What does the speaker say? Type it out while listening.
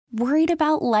Worried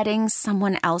about letting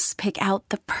someone else pick out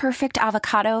the perfect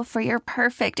avocado for your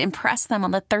perfect impress them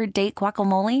on the third date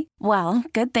guacamole? Well,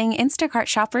 good thing Instacart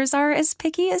shoppers are as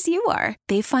picky as you are.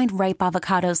 They find ripe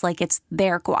avocados like it's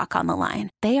their guac on the line.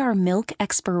 They are milk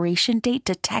expiration date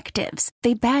detectives.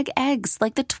 They bag eggs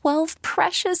like the 12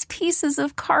 precious pieces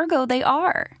of cargo they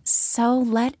are. So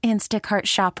let Instacart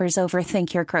shoppers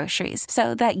overthink your groceries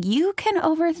so that you can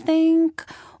overthink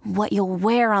what you'll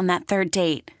wear on that third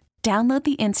date. Download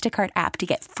the Instacart app to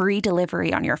get free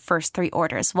delivery on your first 3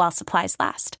 orders while supplies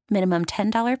last. Minimum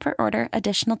 $10 per order.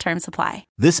 Additional terms apply.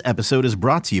 This episode is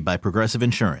brought to you by Progressive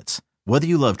Insurance. Whether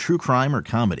you love true crime or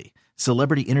comedy,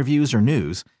 celebrity interviews or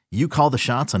news, you call the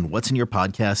shots on what's in your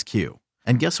podcast queue.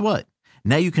 And guess what?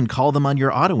 Now you can call them on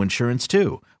your auto insurance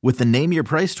too with the Name Your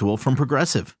Price tool from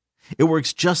Progressive. It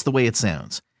works just the way it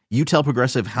sounds. You tell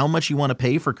Progressive how much you want to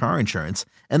pay for car insurance,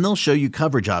 and they'll show you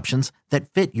coverage options that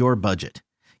fit your budget.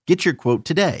 Get your quote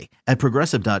today at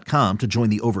Progressive.com to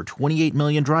join the over 28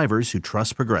 million drivers who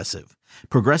trust Progressive.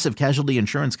 Progressive Casualty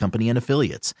Insurance Company and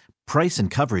Affiliates. Price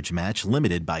and coverage match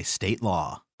limited by state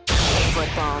law.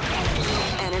 Football,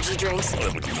 energy drinks,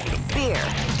 beer,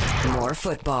 more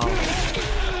football.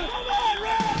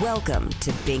 Welcome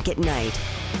to Bink at Night.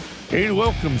 Hey,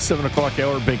 welcome, 7 o'clock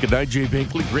hour, Bink at Night. Jay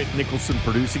Binkley, Grant Nicholson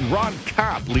producing. Ron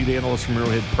Kopp, lead analyst from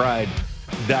Arrowhead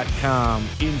Pride.com,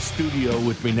 in studio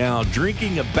with me now,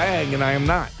 drinking a bang, and I am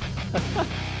not.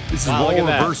 This is role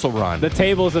reversal, Ron. The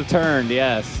tables have turned,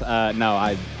 yes.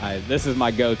 No, this is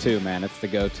my go-to, man. It's the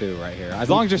go-to right here. As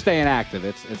long as you're staying active,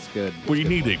 it's good. Well, you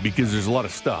need it because there's a lot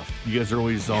of stuff. You guys are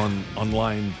always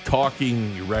online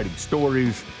talking, you're writing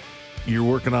stories. You're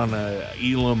working on a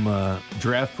Elam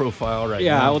draft profile right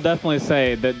now. Yeah, I will definitely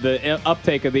say that the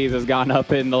uptake of these has gone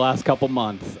up in the last couple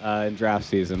months in draft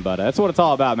season. But that's what it's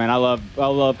all about, man. I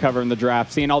love covering the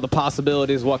draft, seeing all the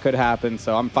possibilities, what could happen.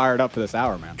 So I'm fired up for this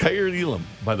hour, man. Kyer Elam,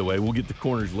 by the way, we'll get the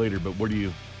corners later, but where do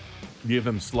you have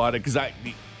him slotted? Because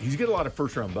he's got a lot of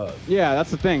first-round buzz. Yeah, that's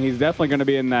the thing. He's definitely going to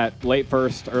be in that late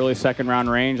first, early second-round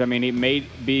range. I mean, he may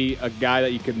be a guy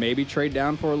that you could maybe trade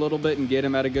down for a little bit and get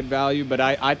him at a good value, but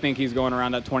I think he's going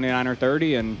around that 29 or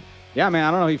 30. And, yeah, man,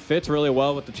 I don't know. He fits really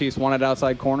well with the Chiefs' wanted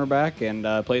outside cornerback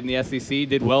and played in the SEC,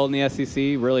 did well in the SEC,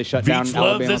 really shut down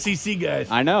Alabama. Loves SEC guys.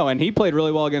 I know, and he played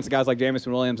really well against guys like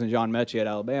Jamison Williams and John Mechie at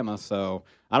Alabama. So,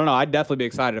 I don't know. I'd definitely be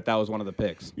excited if that was one of the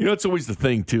picks. You know, it's always the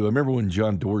thing, too. I remember when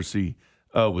John Dorsey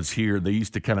was here, they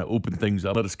used to kind of open things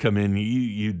up. Let us come in.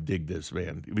 You dig this,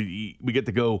 man. We get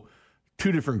to go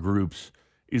 2 different groups.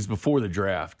 Is before the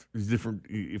draft. It's different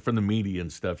from the media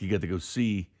and stuff. You get to go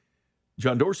see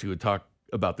John Dorsey would talk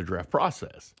about the draft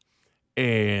process.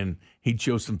 And he'd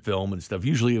show some film and stuff.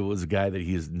 Usually it was a guy that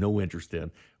he has no interest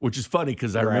in, which is funny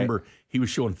because I remember he was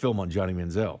showing film on Johnny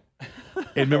Manziel.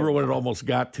 And remember when it almost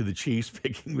got to the Chiefs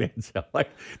picking Manziel?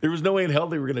 Like, there was no way in hell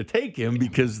they were going to take him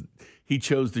because he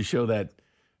chose to show that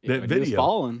video. He was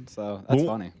falling, so that's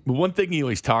funny. But one thing he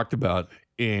always talked about,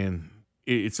 and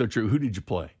it's so true, who did you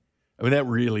play? I mean, that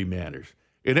really matters.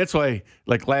 And that's why,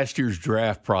 like last year's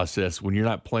draft process, when you're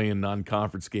not playing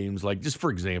non-conference games, like just for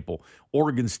example,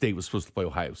 Oregon State was supposed to play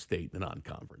Ohio State in the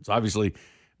non-conference. Obviously,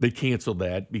 they canceled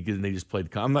that because they just played.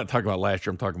 I'm not talking about last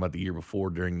year. I'm talking about the year before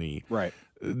during the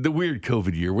weird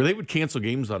COVID year where they would cancel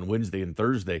games on Wednesday and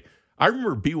Thursday. I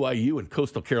remember BYU and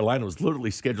Coastal Carolina was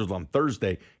literally scheduled on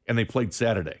Thursday, and they played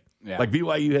Saturday. Yeah. Like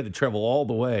BYU had to travel all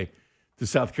the way to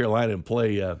South Carolina and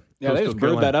play. They just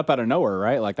brewed that up out of nowhere,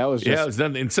 right? Like that was just... Yeah, it was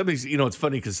done. And some of these, it's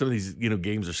funny because some of these,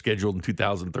 games are scheduled in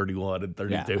 2031 and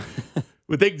 32. Yeah.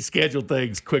 But they can schedule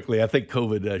things quickly. I think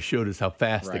COVID showed us how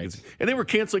fast things. And they were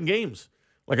canceling games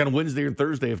like on Wednesday and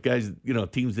Thursday if guys,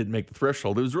 teams didn't make the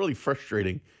threshold. It was really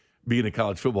frustrating being a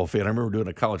college football fan. I remember doing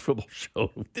a college football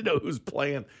show. We didn't know who was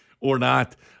playing or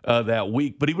not that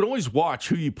week. But he would always watch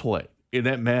who you play, and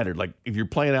that mattered. Like if you're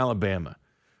playing Alabama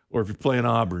or if you're playing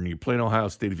Auburn, you're playing Ohio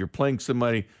State, if you're playing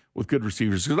somebody with good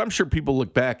receivers. Because I'm sure people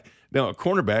look back now at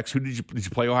cornerbacks. Who did you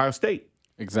play Ohio State?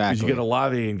 Exactly. Did you get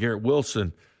Olave and Garrett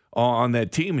Wilson on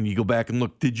that team, and you go back and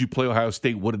look, did you play Ohio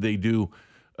State? What did they do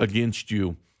against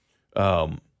you?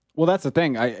 Well, that's the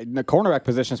thing. The cornerback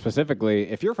position specifically,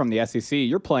 if you're from the SEC,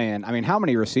 you're playing, how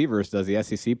many receivers does the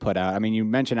SEC put out? I mean, you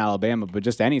mentioned Alabama, but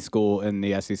just any school in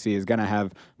the SEC is going to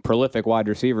have prolific wide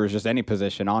receivers, just any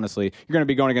position, honestly. You're going to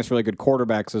be going against really good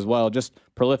quarterbacks as well, just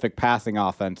prolific passing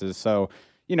offenses. So,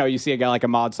 you see a guy like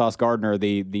Ahmad Sauce Gardner,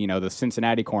 the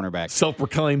Cincinnati cornerback.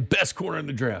 Self-proclaimed best corner in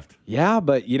the draft. Yeah,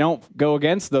 but you don't go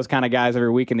against those kind of guys every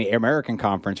week in the American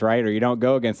Conference, right? Or you don't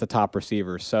go against the top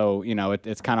receivers. So,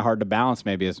 it's kind of hard to balance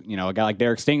maybe as, a guy like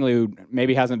Derek Stingley who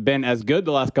maybe hasn't been as good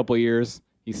the last couple of years.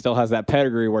 he still has that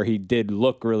pedigree where he did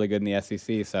look really good in the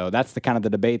SEC. So that's the kind of the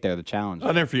debate there, the challenge.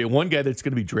 I'll never forget one guy that's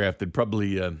going to be drafted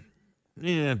probably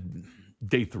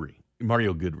day 3.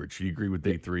 Mario Goodrich. Do you agree with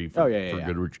day 3 for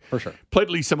Goodrich? For sure. Played at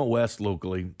Lee Summit West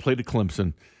locally, played at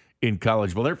Clemson in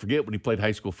college. Well, I'll never forget when he played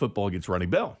high school football against Ronnie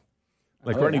Bell.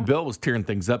 Ronnie Bell was tearing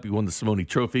things up. He won the Simone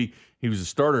Trophy. He was a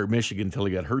starter at Michigan until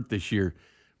he got hurt this year.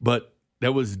 But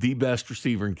that was the best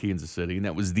receiver in Kansas City, and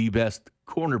that was the best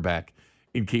cornerback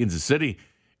in Kansas City.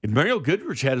 And Mario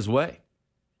Goodrich had his way.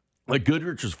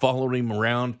 Goodrich was following him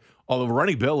around, although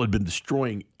Ronnie Bell had been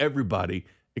destroying everybody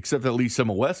except that Lee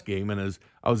Summit West game. And as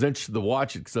I was interested to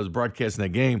watch it because I was broadcasting that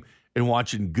game and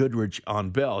watching Goodrich on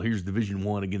Bell. Here's Division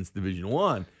I against Division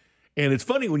I. And it's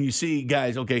funny when you see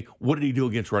guys, okay, what did he do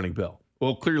against Ronnie Bell?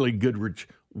 Well, clearly Goodrich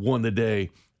won the day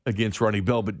against Ronnie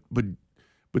Bell,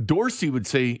 but Dorsey would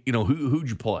say, who'd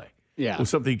you play? Yeah. It was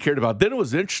something he cared about. Then it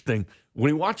was interesting when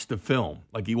he watched the film,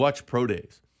 like he watched pro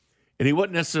days, and he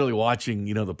wasn't necessarily watching,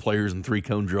 the players and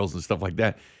 3-cone drills and stuff like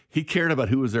that. He cared about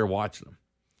who was there watching them.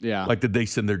 Yeah. Like, did they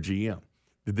send their GM?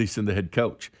 Did they send the head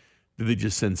coach? Did they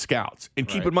just send scouts? And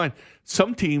keep in mind,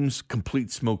 some teams complete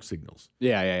smoke signals.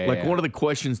 Yeah. One of the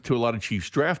questions to a lot of Chiefs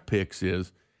draft picks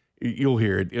is, you'll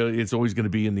hear it, it's always going to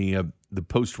be in the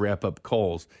post wrap-up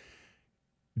calls.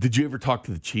 Did you ever talk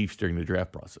to the Chiefs during the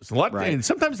draft process? And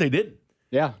sometimes they didn't.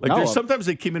 Yeah. Sometimes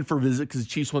they came in for a visit because the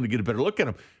Chiefs wanted to get a better look at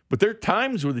them. But there are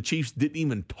times where the Chiefs didn't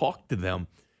even talk to them.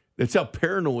 That's how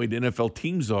paranoid NFL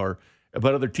teams are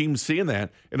about other teams seeing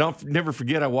that. And I'll never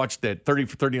forget, I watched that 30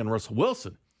 for 30 on Russell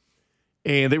Wilson.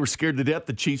 And they were scared to death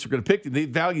the Chiefs were going to pick him. They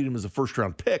valued him as a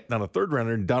first-round pick, not a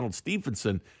third-rounder. And Donald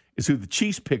Stevenson is who the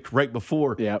Chiefs picked right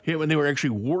before him. And they were actually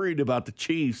worried about the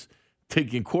Chiefs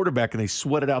taking a quarterback, and they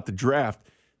sweated out the draft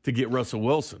to get Russell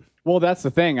Wilson. Well, that's the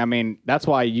thing. I mean, that's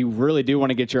why you really do want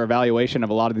to get your evaluation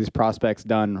of a lot of these prospects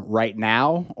done right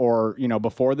now or,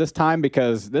 before this time,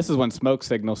 because this is when smoke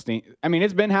signals.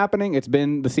 It's been happening. It's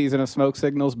been the season of smoke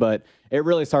signals, but it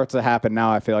really starts to happen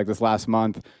now, I feel like, this last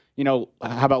month. How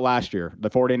about last year? The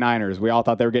 49ers, we all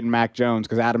thought they were getting Mac Jones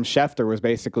because Adam Schefter was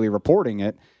basically reporting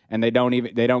it, and they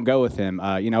don't go with him.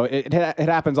 It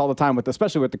happens all the time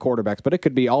especially with the quarterbacks, but it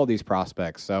could be all these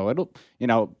prospects. So it'll,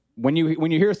 when you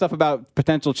hear stuff about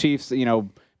potential Chiefs,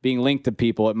 being linked to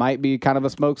people, it might be kind of a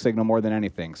smoke signal more than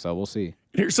anything. So we'll see.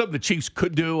 Here's something the Chiefs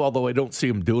could do, although I don't see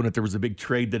them doing it. There was a big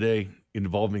trade today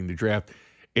involving the draft,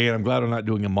 and I'm glad I'm not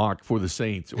doing a mock for the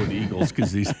Saints or the Eagles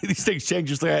because these things change.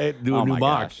 Just like I had to do a new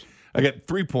mock. Gosh. I got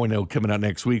 3.0 coming out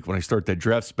next week when I start that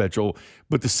draft special.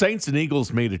 But the Saints and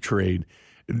Eagles made a trade.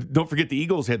 And don't forget, the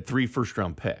Eagles had 3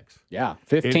 first-round picks. Yeah,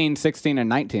 15, 16, and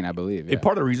 19, I believe. Yeah. And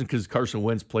part of the reason, because Carson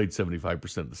Wentz played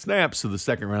 75% of the snaps, so the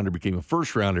second-rounder became a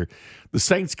first-rounder. The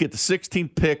Saints get the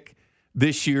 16th pick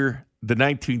this year, the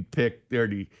 19th pick,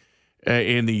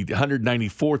 and the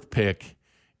 194th pick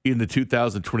in the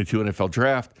 2022 NFL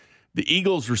Draft. The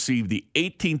Eagles received the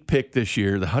 18th pick this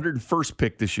year, the 101st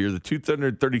pick this year, the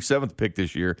 237th pick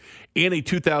this year, and a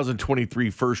 2023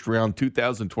 first round,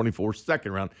 2024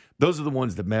 second round. Those are the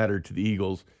ones that matter to the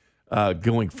Eagles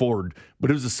going forward.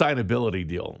 But it was a signability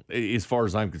deal, as far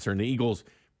as I'm concerned. The Eagles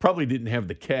probably didn't have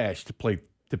the cash to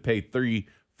pay 3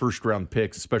 first-round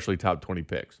picks, especially top 20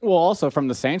 picks. Well, also from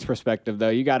the Saints' perspective, though,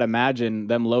 you got to imagine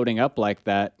them loading up like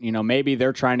that. Maybe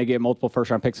they're trying to get multiple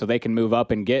first-round picks so they can move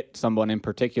up and get someone in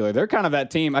particular. They're kind of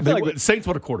that team. I feel like Saints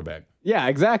want a quarterback. Yeah,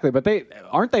 exactly. But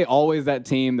aren't they always that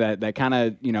team that kind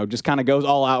of just kind of goes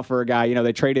all out for a guy.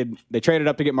 They traded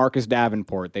up to get Marcus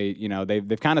Davenport.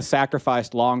 They've kind of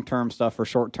sacrificed long-term stuff for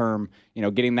short-term.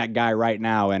 Getting that guy right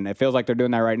now, and it feels like they're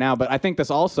doing that right now. But I think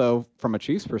this also, from a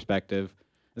Chiefs perspective,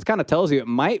 this kind of tells you it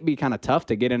might be kind of tough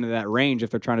to get into that range if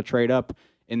they're trying to trade up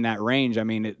in that range. I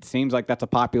mean, it seems like that's a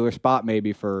popular spot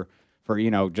maybe for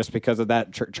just because of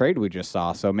that trade we just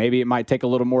saw. So maybe it might take a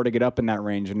little more to get up in that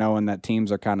range, knowing that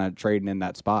teams are kind of trading in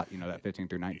that spot, that 15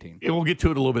 through 19. And we'll get to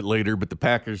it a little bit later, but the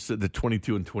Packers, the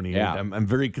 22 and 28, yeah. I'm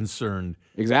very concerned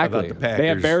about the Packers. They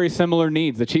have very similar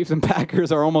needs. The Chiefs and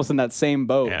Packers are almost in that same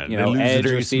boat. Yeah, edge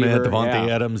Darius receiver, Smith, Devontae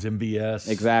Adams, MVS.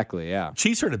 Exactly, yeah.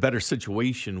 Chiefs are in a better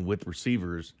situation with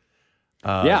receivers.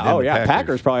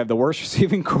 Packers probably have the worst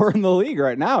receiving core in the league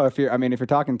right now. If you're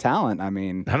talking talent, I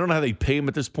don't know how they pay him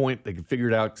at this point. They can figure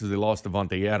it out because they lost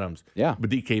Devontae Adams. Yeah,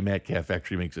 but DK Metcalf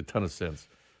actually makes a ton of sense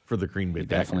for the Green Bay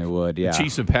Packers. Definitely would. Yeah, the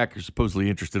Chiefs and Packers supposedly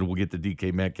interested. We'll get to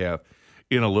DK Metcalf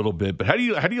in a little bit. But how do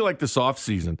you like this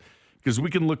offseason? Because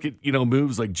we can look at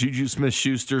moves like Juju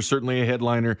Smith-Schuster, certainly a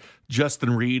headliner.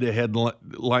 Justin Reed, a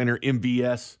headliner.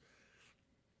 MVS,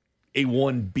 a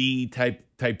 1B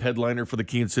type headliner for the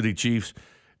Kansas City Chiefs.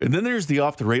 And then there's the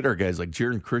off-the-radar guys like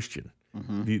Jaron Christian.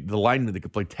 the lineman that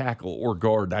could play tackle or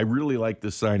guard. I really like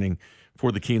this signing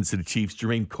for the Kansas City Chiefs.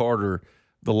 Jermaine Carter,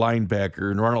 the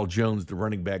linebacker, and Ronald Jones, the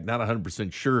running back. Not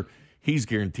 100% sure he's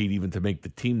guaranteed even to make the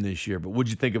team this year. But what'd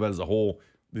you think about as a whole?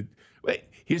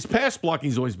 His pass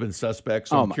blocking's always been suspect.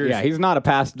 So I'm curious. Yeah, he's not a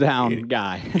pass down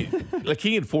guy. Like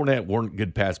he and Fournette weren't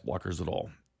good pass blockers at all.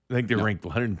 I think they ranked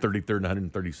 133rd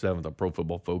and 137th on Pro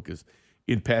Football Focus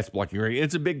in pass blocking rate.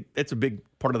 It's a big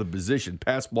part of the position,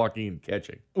 pass blocking and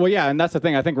catching. Well, yeah, and that's the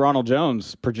thing. I think Ronald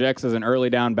Jones projects as an early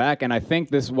down back, and I think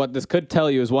what this could tell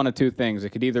you is one of two things. It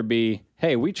could either be,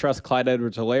 hey, we trust Clyde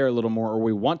Edwards-Helaire a little more, or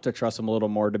we want to trust him a little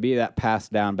more to be that pass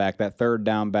down back, that third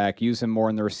down back, use him more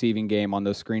in the receiving game on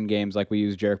those screen games like we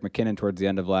used Jerick McKinnon towards the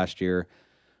end of last year.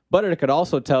 But it could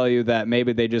also tell you that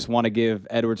maybe they just want to give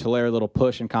Edwards-Helaire a little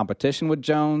push in competition with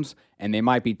Jones, and they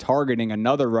might be targeting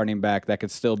another running back that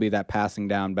could still be that passing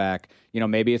down back.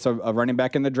 Maybe it's a running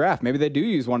back in the draft. Maybe they do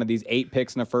use one of these 8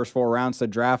 picks in the first 4 rounds to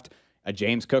draft a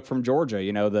James Cook from Georgia.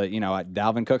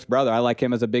 Dalvin Cook's brother. I like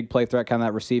him as a big play threat, kind of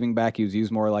that receiving back. He was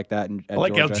used more like that. I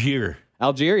like Georgia.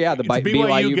 Algier, yeah, the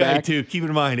BYU guy back too. Keep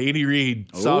in mind, Andy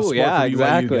Reid, soft spot for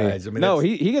exactly. BYU guys. I mean,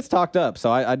 he gets talked up,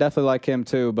 so I definitely like him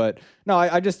too. But no,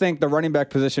 I just think the running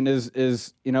back position is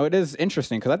it is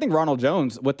interesting because I think Ronald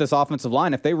Jones with this offensive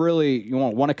line, if they really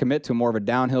want to commit to more of a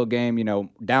downhill game,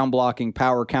 down blocking,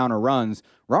 power counter runs,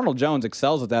 Ronald Jones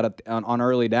excels at that on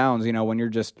early downs. When you're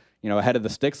just ahead of the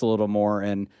sticks a little more,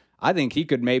 and I think he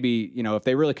could maybe if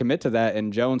they really commit to that,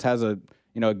 and Jones has a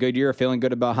good year, feeling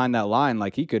good behind that line,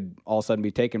 like he could all of a sudden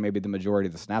be taking maybe the majority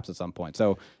of the snaps at some point.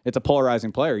 So it's a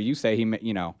polarizing player. You say he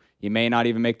may not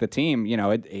even make the team.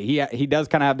 He does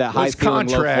kind of have that high ceiling,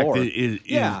 low floor. His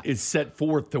contract is set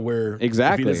forth to where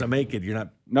exactly if he doesn't make it, you're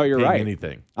not you're paying right.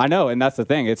 anything. I know, and that's the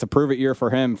thing. It's a prove it year for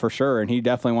him for sure, and he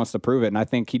definitely wants to prove it. And I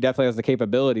think he definitely has the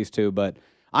capabilities to, but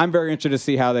I'm very interested to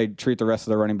see how they treat the rest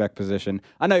of the running back position.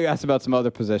 I know you asked about some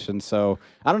other positions, so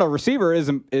I don't know. Receiver is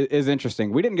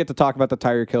interesting. We didn't get to talk about the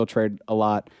Tyreek Hill trade a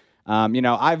lot.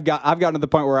 I've gotten to the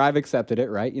point where I've accepted it.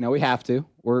 Right? We have to.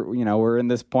 We're in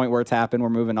this point where it's happened. We're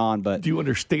moving on. But do you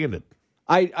understand it?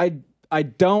 I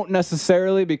don't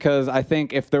necessarily, because I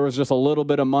think if there was just a little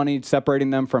bit of money separating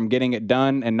them from getting it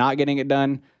done and not getting it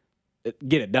done,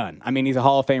 get it done. I mean, he's a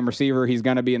Hall of Fame receiver. He's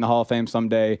going to be in the Hall of Fame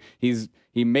someday.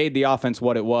 He made the offense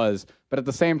what it was. But at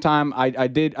the same time, I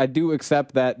do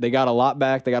accept that they got a lot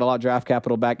back. They got a lot of draft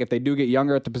capital back. If they do get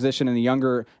younger at the position and the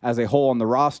younger as a whole on the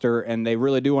roster, and they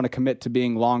really do want to commit to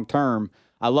being long-term,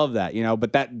 I love that,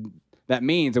 But that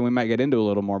means, and we might get into a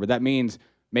little more, but that means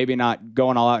maybe not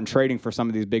going all out and trading for some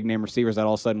of these big-name receivers that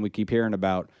all of a sudden we keep hearing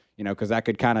about, because that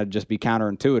could kind of just be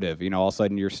counterintuitive. All of a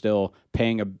sudden you're still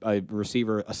paying a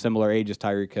receiver a similar age as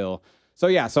Tyreek Hill. So,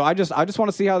 yeah, I just want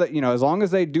to see how that, as long as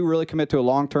they do really commit to a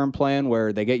long-term plan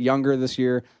where they get younger this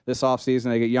offseason,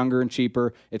 they get younger and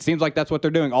cheaper. It seems like that's what they're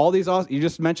doing. All these, you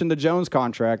just mentioned the Jones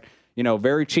contract,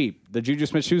 very cheap. The Juju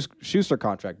Smith-Schuster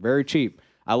contract, very cheap.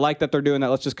 I like that they're doing that.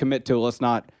 Let's just commit to it. Let's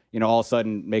not, all of a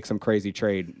sudden make some crazy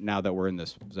trade now that we're in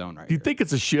this zone right Do you here. think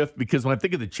it's a shift? Because when I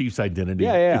think of the Chiefs' identity,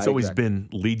 it's always been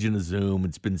Legion of Zoom.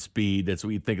 It's been speed. That's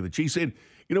what you think of the Chiefs. And,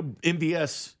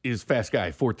 MVS is fast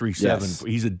guy, 4.37. Yes.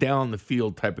 He's a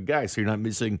down-the-field type of guy, so you're not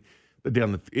missing the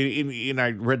down the and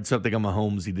I read something on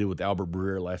Mahomes he did with Albert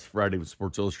Breer last Friday with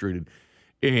Sports Illustrated,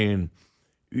 and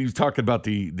he was talking about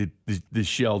the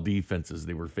shell defenses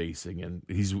they were facing, and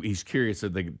he's curious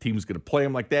if the team's going to play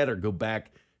them like that or go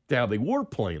back to how they were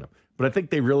playing them. But I think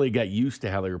they really got used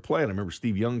to how they were playing. I remember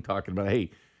Steve Young talking about,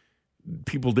 hey,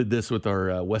 people did this with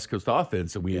our West Coast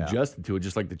offense, and we adjusted to it,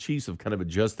 just like the Chiefs have kind of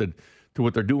adjusted to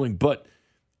what they're doing. But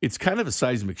it's kind of a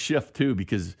seismic shift, too,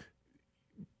 because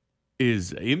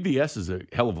MVS is a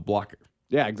hell of a blocker.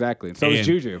 Yeah, exactly. So is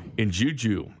Juju. And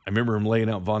Juju, I remember him laying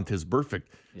out Vontez Burfict.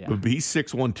 Yeah. But he's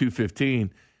 6'1",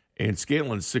 215, and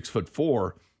Scantlin's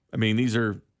 6'4". I mean, these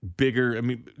are bigger. I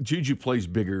mean, Juju plays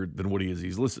bigger than what he is.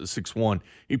 He's listed as 6'1".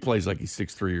 He plays like he's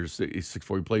 6'3" or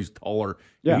 6'4". He plays taller.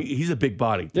 Yeah. He's a big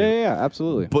body. Yeah,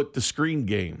 absolutely. But the screen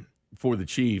game for the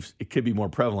Chiefs, it could be more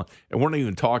prevalent. And we're not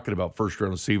even talking about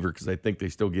first-round receiver because I think they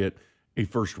still get a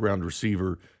first-round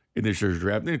receiver in this year's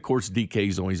draft. And, of course,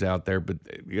 DK's always out there, but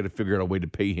you got to figure out a way to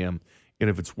pay him and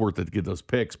if it's worth it to get those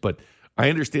picks. But I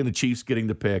understand the Chiefs getting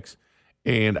the picks,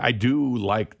 and I do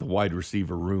like the wide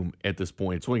receiver room at this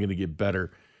point. It's only going to get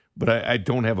better, but I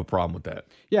don't have a problem with that.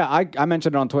 Yeah, I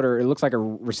mentioned it on Twitter. It looks like a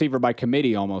receiver by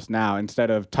committee almost now, instead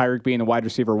of Tyreek being the wide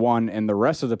receiver one and the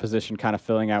rest of the position kind of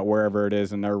filling out wherever it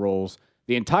is in their roles.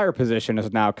 The entire position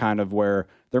is now kind of where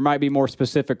there might be more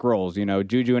specific roles.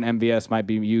 Juju and MVS might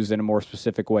be used in a more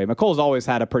specific way. McColl's always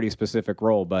had a pretty specific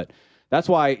role, but that's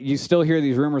why you still hear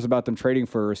these rumors about them trading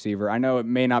for a receiver. I know it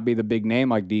may not be the big name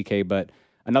like DK, but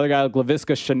another guy like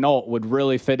Laviska Shenault would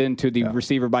really fit into the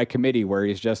receiver by committee, where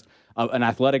he's just an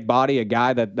athletic body, a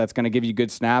guy that's going to give you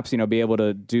good snaps, be able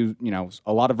to do,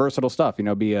 a lot of versatile stuff,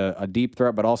 be a deep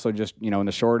threat, but also just, in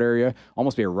the short area,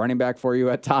 almost be a running back for you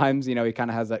at times. He kind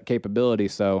of has that capability.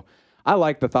 So I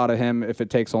like the thought of him if it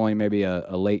takes only maybe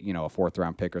a late, a 4th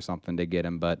round pick or something to get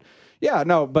him. But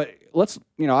but let's,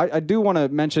 I do want to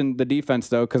mention the defense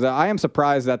though, because I am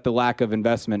surprised at the lack of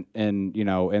investment in,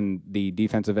 in the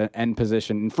defensive end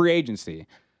position in free agency.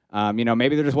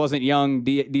 Maybe there just wasn't young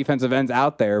defensive ends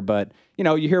out there, but,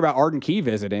 you hear about Arden Key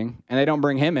visiting and they don't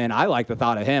bring him in. I like the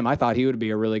thought of him. I thought he would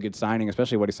be a really good signing,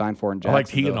 especially what he signed for in Jacksonville. I liked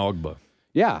he and Ogba.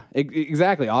 Yeah,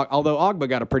 exactly. Although Ogba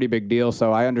got a pretty big deal,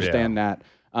 so I understand that.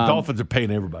 Dolphins are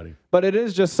paying everybody. But it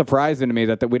is just surprising to me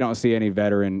that we don't see any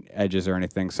veteran edges or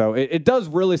anything. So it does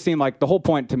really seem like the whole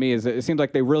point to me is it seems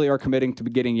like they really are committing to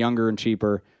getting younger and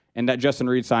cheaper. And that Justin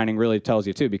Reed signing really tells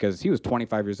you, too, because he was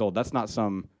 25 years old. That's not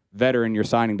some veteran you're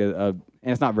signing to, and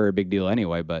it's not a very big deal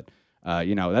anyway. But,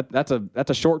 that's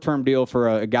a short-term deal for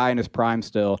a guy in his prime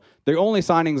still. The only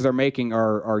signings they're making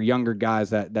are younger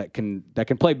guys that can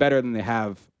play better than they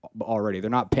have already. They're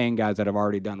not paying guys that have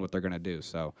already done what they're going to do.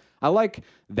 So I like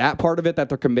that part of it, that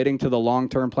they're committing to the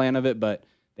long-term plan of it, but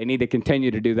they need to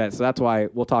continue to do that. So that's why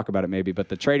we'll talk about it maybe. But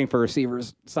the trading for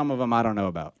receivers, some of them I don't know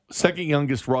about. Second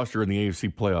youngest roster in the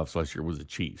AFC playoffs last year was the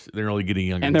Chiefs. They're only getting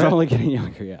younger. And they're only getting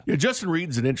younger, yeah. Yeah, Justin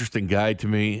Reed's an interesting guy to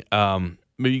me.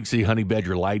 Maybe you can see Honey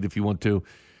Badger Light if you want to.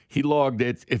 He logged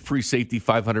at free safety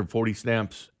 540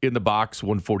 snaps, in the box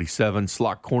 147,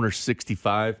 slot corner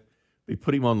 65. They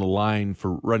put him on the line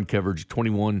for run coverage,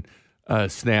 21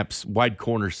 snaps, wide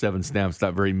corner 7 snaps,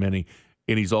 not very many.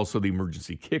 And he's also the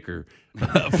emergency kicker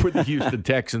for the Houston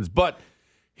Texans. But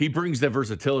he brings that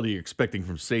versatility you're expecting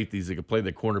from safeties that can play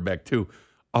the cornerback too.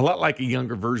 A lot like a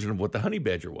younger version of what the Honey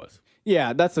Badger was.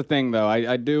 Yeah, that's the thing, though.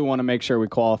 I do want to make sure we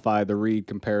qualify the Reed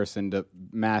comparison to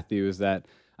Matthew, is that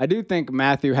I do think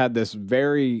Matthew had this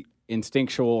very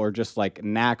instinctual or just like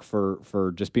knack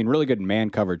for just being really good in man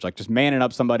coverage, like just manning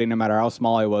up somebody no matter how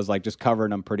small he was, like just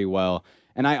covering them pretty well.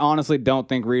 And I honestly don't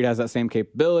think Reed has that same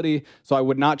capability, so I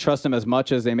would not trust him as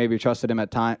much as they maybe trusted him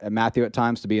Matthew at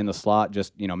times to be in the slot,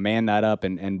 just man that up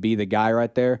and be the guy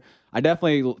right there. I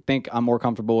definitely think I'm more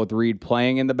comfortable with Reed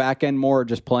playing in the back end more,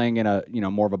 just playing in a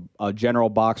more of a general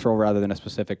box role rather than a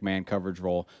specific man coverage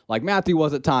role like Matthew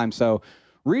was at times. So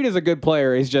Reed is a good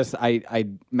player. He's just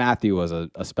Matthew was a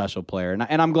special player,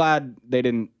 and I'm glad they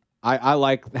didn't. I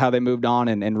like how they moved on,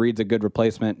 and Reed's a good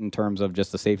replacement in terms of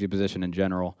just the safety position in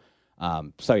general.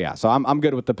 So I'm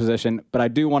good with the position, but I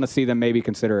do want to see them maybe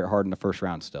consider it hard in the first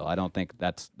round still. I don't think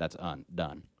that's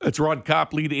done. That's Ron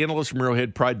Kopp, lead analyst from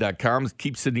ArrowheadPride.com.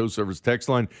 Keep sending those service text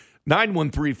line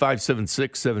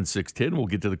 913-576-7610. We'll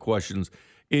get to the questions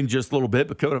in just a little bit,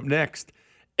 but coming up next,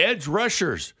 edge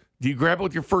rushers. Do you grab it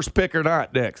with your first pick or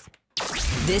not? Next.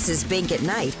 This is Bink at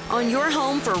Night on your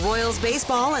home for Royals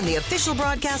baseball and the official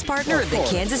broadcast partner of the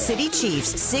Kansas City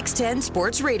Chiefs, 610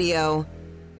 Sports Radio.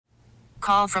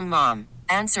 Call from mom.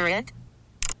 Answer it.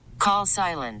 Call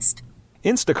silenced.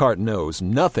 Instacart knows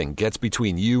nothing gets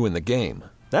between you and the game.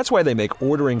 That's why they make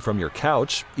ordering from your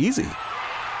couch easy.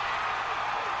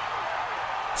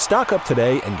 Stock up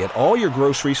today and get all your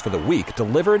groceries for the week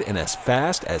delivered in as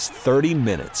fast as 30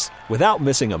 minutes without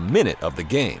missing a minute of the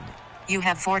game. You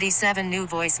have 47 new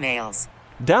voicemails.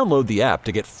 Download the app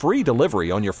to get free delivery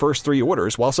on your first 3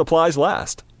 orders while supplies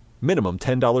last. Minimum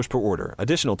 $10 per order.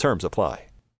 Additional terms apply.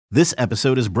 This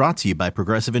episode is brought to you by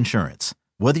Progressive Insurance.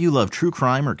 Whether you love true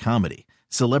crime or comedy,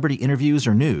 celebrity interviews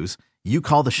or news, you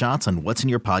call the shots on what's in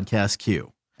your podcast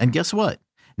queue. And guess what?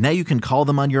 Now you can call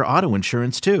them on your auto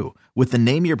insurance too with the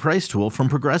Name Your Price tool from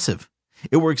Progressive.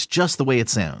 It works just the way it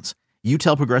sounds. You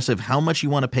tell Progressive how much you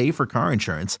want to pay for car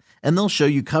insurance, and they'll show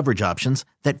you coverage options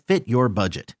that fit your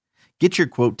budget. Get your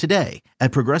quote today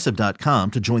at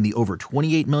Progressive.com to join the over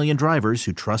 28 million drivers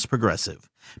who trust Progressive.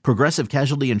 Progressive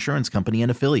Casualty Insurance Company and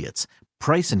Affiliates.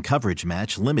 Price and coverage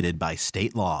match limited by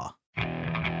state law.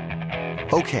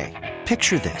 Okay,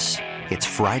 picture this. It's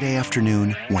Friday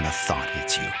afternoon when a thought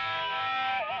hits you.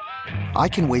 I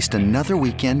can waste another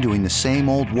weekend doing the same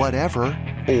old whatever,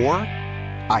 or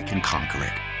I can conquer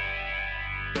it.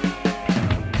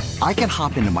 I can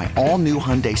hop into my all-new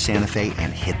Hyundai Santa Fe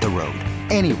and hit the road.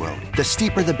 Any road. The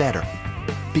steeper, the better.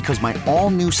 Because my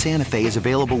all-new Santa Fe is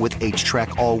available with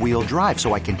H-Track all-wheel drive,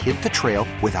 so I can hit the trail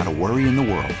without a worry in the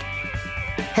world.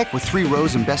 Heck, with 3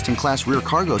 rows and best-in-class rear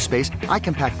cargo space, I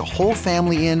can pack the whole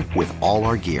family in with all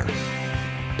our gear.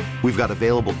 We've got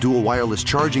available dual wireless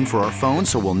charging for our phones,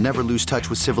 so we'll never lose touch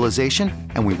with civilization,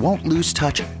 and we won't lose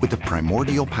touch with the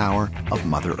primordial power of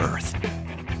Mother Earth.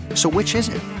 So which is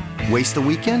it? Waste the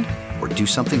weekend or do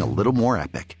something a little more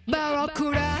epic?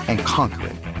 And conquer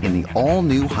it in the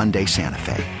all-new Hyundai Santa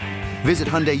Fe. Visit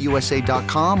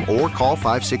HyundaiUSA.com or call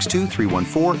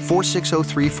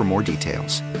 562-314-4603 for more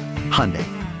details. Hyundai,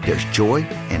 there's joy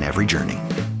in every journey.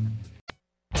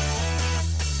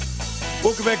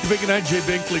 Welcome back to Bink and Night. Jay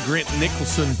Binkley, Grant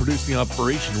Nicholson producing the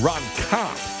operation. Ron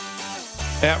Kopp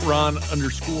at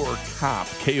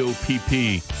Ron_Kopp,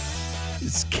 K-O-P-P.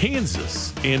 It's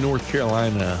Kansas and North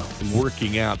Carolina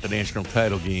working out the national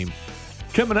title game.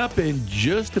 Coming up in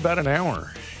just about an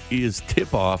hour is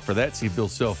tip-off for that. See if Bill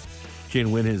Self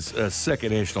can win his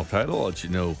second national title. I'll let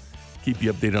you know, keep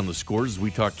you updated on the scores as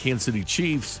we talk Kansas City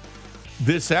Chiefs.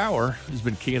 This hour has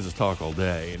been Kansas talk all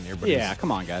day, and everybody's... Yeah,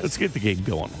 come on, guys. Let's get the game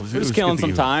going. Let's killing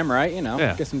some time, right? You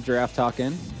know, get some draft talk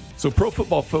in. So Pro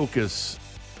Football Focus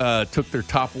took their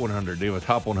top 100. They have a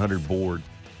top 100 board,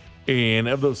 and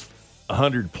of those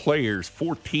 100 players,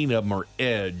 14 of them are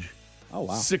edge. Oh,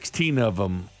 wow. 16 of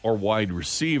them are wide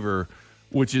receiver,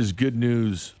 which is good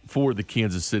news for the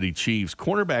Kansas City Chiefs.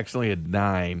 Cornerbacks only had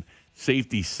 9,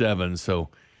 safety 7, so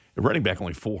running back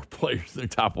only 4 players in their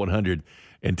top 100.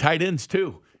 And tight ends,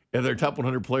 too. Yeah, their top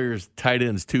 100 players, tight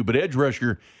ends, too. But edge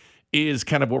rusher is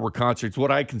kind of what we're concentrating. It's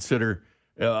what I consider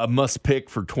a must-pick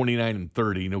for 29 and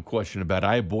 30, no question about it.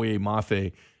 I have Boye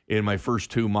Mafe in my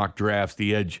first 2 mock drafts.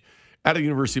 The edge out of the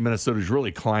University of Minnesota is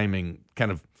really climbing,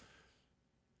 kind of.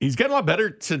 He's gotten a lot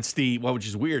better since which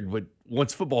is weird, but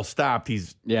once football stopped,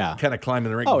 he's kind of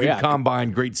climbing the rank. Good combine,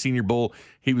 great Senior Bowl.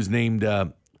 He was named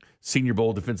Senior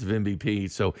Bowl defensive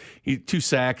MVP. So 2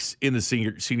 sacks in the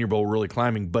Senior Bowl, really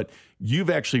climbing. But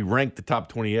you've actually ranked the top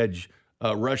 20 edge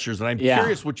rushers, and I'm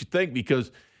curious what you think,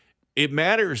 because it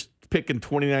matters picking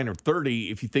 29 or 30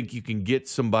 if you think you can get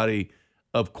somebody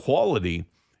of quality,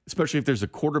 especially if there's a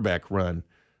quarterback run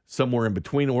somewhere in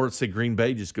between, or let's say Green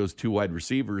Bay just goes 2 wide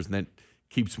receivers, and that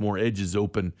keeps more edges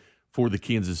open for the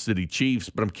Kansas City Chiefs.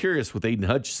 But I'm curious with Aiden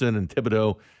Hutchinson and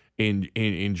Thibodeau and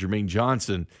Jermaine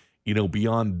Johnson,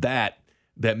 beyond that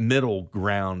middle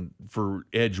ground for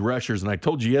edge rushers. And I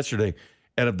told you yesterday,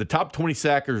 out of the top 20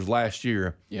 sackers last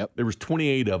year, there was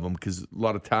 28 of them because a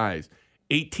lot of ties.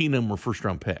 18 of them were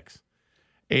first-round picks.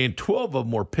 And 12 of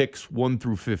them were picks 1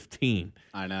 through 15.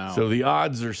 I know. So the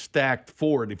odds are stacked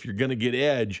for it. If you're going to get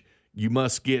edge, you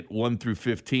must get 1 through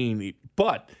 15.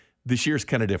 But this year's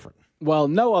kind of different. Well,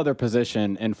 no other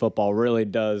position in football really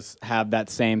does have that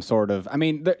same sort of. I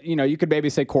mean, you could maybe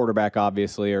say quarterback,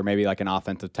 obviously, or maybe like an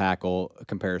offensive tackle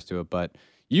compares to it. But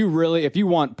you really, if you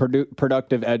want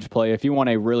productive edge play, if you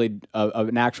want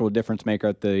an actual difference maker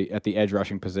at the edge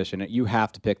rushing position, you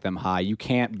have to pick them high. You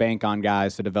can't bank on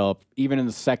guys to develop even in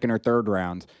the second or third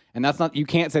rounds. And you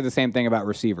can't say the same thing about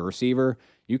receiver. Receiver,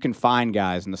 you can find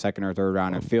guys in the second or third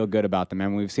round and feel good about them.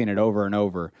 And we've seen it over and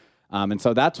over. And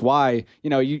so that's why,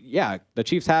 the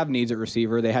Chiefs have needs at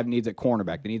receiver. They have needs at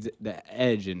cornerback. They need the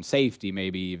edge and safety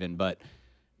maybe even. But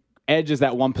edge is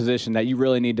that one position that you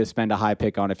really need to spend a high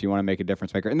pick on if you want to make a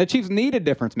difference maker. And the Chiefs need a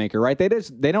difference maker, right?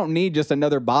 They don't need just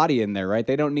another body in there, right?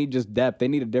 They don't need just depth. They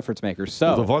need a difference maker.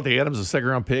 So Devontae Adams, a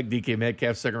second-round pick. DK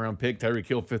Metcalf, second-round pick. Tyreek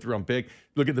Hill, fifth-round pick.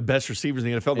 Look at the best receivers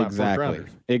in the NFL, not first-rounders.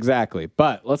 Exactly.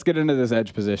 But let's get into this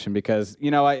edge position because,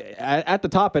 at the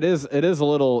top it is a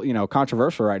little,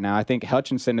 controversial right now. I think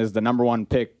Hutchinson is the number 1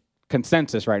 pick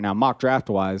consensus right now, mock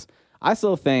draft-wise. I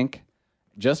still think,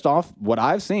 just off what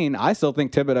I've seen, I still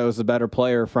think Thibodeau is a better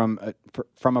player from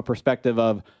a perspective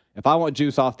of if I want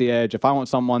juice off the edge, if I want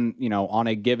someone, on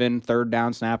a given third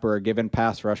down snap or a given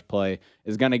pass rush play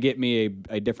is going to get me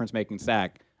a difference-making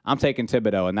sack, I'm taking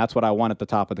Thibodeau, and that's what I want at the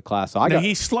top of the class. So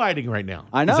he's sliding right now.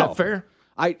 I know. Is that fair?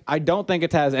 I don't think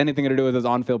it has anything to do with his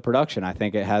on-field production. I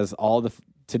think it has all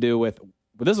to do with.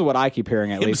 But this is what I keep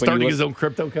hearing, at least. Starting his own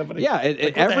crypto company? Yeah.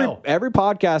 Every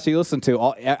podcast you listen to,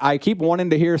 I keep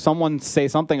wanting to hear someone say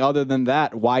something other than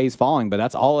that, why he's falling, but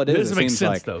that's all it is. It doesn't make sense,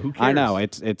 like. Though. Who cares? I know.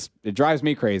 It drives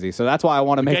me crazy. So that's why I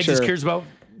want to make sure. He just cares about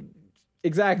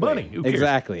money. Who cares?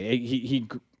 Exactly.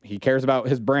 He cares about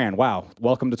his brand. Wow.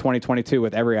 Welcome to 2022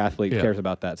 with every athlete cares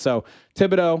about that. So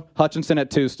Thibodeau, Hutchinson at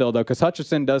 2 still, though, because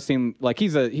Hutchinson does seem like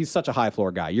he's such a high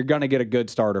floor guy. You're going to get a good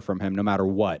starter from him no matter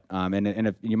what. And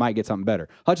if you might get something better.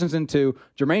 Hutchinson 2,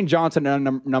 Jermaine Johnson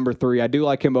at number 3. I do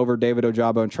like him over David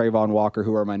Ojabo and Trayvon Walker,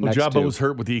 who are my next 2. Ojabo was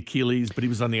hurt with the Achilles, but he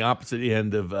was on the opposite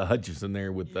end of Hutchinson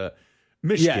there with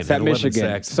Michigan. Yes, at Michigan.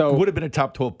 Sacks. So would have been a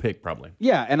top 12 pick probably.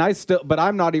 Yeah, and but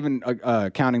I'm not even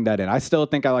counting that in. I still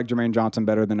think I like Jermaine Johnson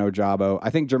better than Ojabo. I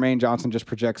think Jermaine Johnson just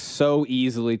projects so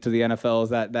easily to the NFL as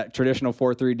that traditional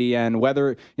 4-3 DN.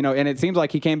 Whether and it seems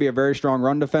like he can be a very strong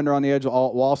run defender on the edge,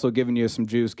 while also giving you some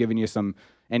juice, giving you some.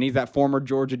 And he's that former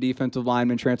Georgia defensive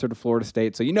lineman transferred to Florida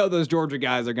State, so those Georgia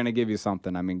guys are going to give you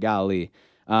something. I mean, golly.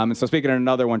 And so speaking of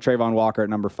another one, Trayvon Walker at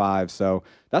number 5. So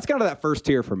that's kind of that first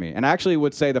tier for me. And I actually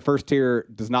would say the first tier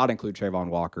does not include Trayvon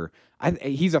Walker.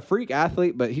 He's a freak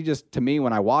athlete, but he just, to me,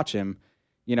 when I watch him,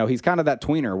 he's kind of that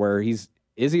tweener where is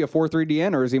he a 4-3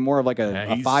 DN or is he more of like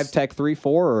a 5-tech 3-4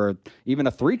 or even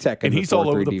a 3-tech? And he's all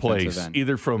over the place,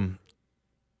 either from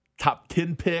top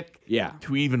 10 pick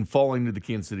to even falling to the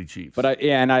Kansas City Chiefs. But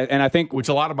I think which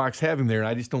a lot of mocks have him there, and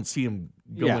I just don't see him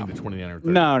going to 29 or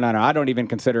 30. No. I don't even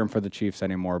consider him for the Chiefs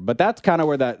anymore. But that's kind of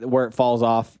where it falls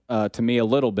off to me a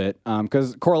little bit.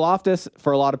 Because Karlaftis,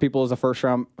 for a lot of people, is a first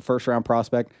round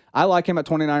prospect. I like him at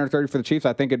 29 or 30 for the Chiefs.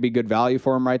 I think it'd be good value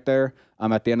for him right there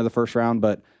at the end of the first round.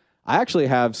 But I actually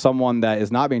have someone that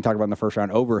is not being talked about in the first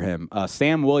round over him.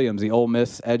 Sam Williams, the Ole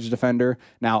Miss edge defender.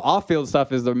 Now, off-field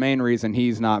stuff is the main reason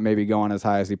he's not maybe going as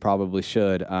high as he probably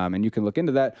should, and you can look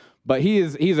into that. But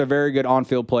he's a very good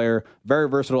on-field player, very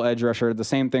versatile edge rusher. The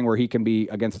same thing where he can be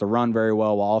against the run very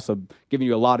well while also giving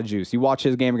you a lot of juice. You watch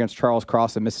his game against Charles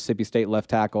Cross, the Mississippi State left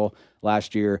tackle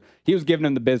last year. He was giving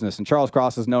him the business, and Charles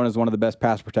Cross is known as one of the best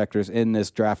pass protectors in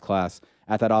this draft class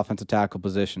at that offensive tackle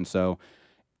position. So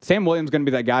Sam Williams is going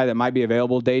to be that guy that might be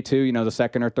available day 2, the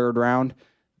second or third round.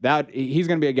 He's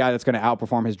going to be a guy that's going to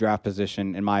outperform his draft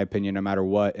position, in my opinion, no matter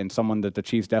what, and someone that the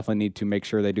Chiefs definitely need to make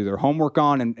sure they do their homework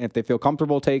on, and if they feel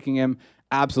comfortable taking him,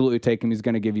 absolutely take him. He's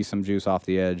going to give you some juice off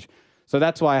the edge. So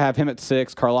that's why I have him at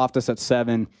 6, Karlaftis at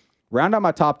 7. Round out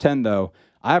my top 10, though,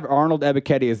 I have Arnold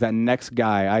Ebiketie as that next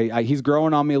guy. He's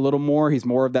growing on me a little more. He's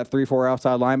more of that 3-4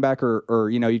 outside linebacker, or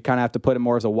you kind of have to put him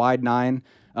more as a wide 9.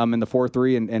 In the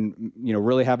 4-3 and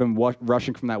really have him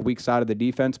rushing from that weak side of the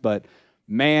defense. But,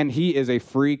 man, he is a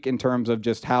freak in terms of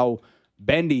just how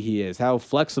bendy he is, how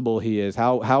flexible he is,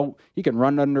 how he can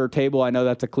run under a table. I know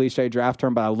that's a cliche draft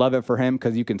term, but I love it for him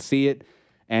because you can see it.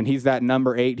 And he's that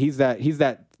number 8. He's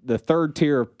the third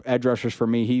tier edge rushers for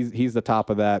me. He's the top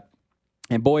of that.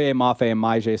 And Boye Mafe and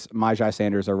Myjai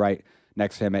Sanders are right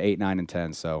next to him at 8, 9, and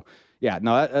 10. So, yeah,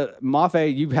 no,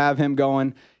 Mafe, you have him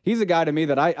going. He's a guy to me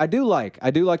that I do like. I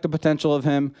do like the potential of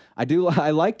him. I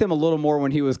liked him a little more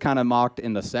when he was kind of mocked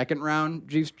in the second round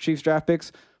Chiefs draft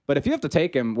picks. But if you have to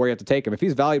take him where you have to take him, if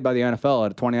he's valued by the NFL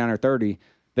at 29 or 30,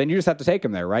 then you just have to take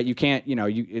him there, right? You can't,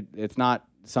 it's not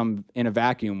in a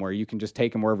vacuum where you can just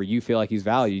take him wherever you feel like he's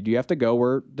valued. You have to go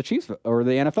where the Chiefs or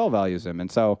the NFL values him.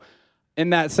 And so,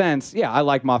 in that sense, yeah, I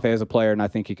like Mafe as a player, and I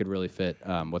think he could really fit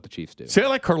what the Chiefs do. See, I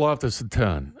like Karlaftis a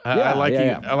ton. I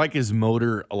like his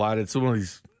motor a lot. It's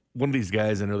one of these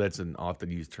guys. I know that's an often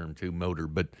used term too, motor,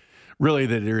 but really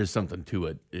that there is something to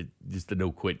it. Just a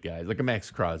no quit guy, like a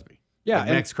Max Crosby. Yeah,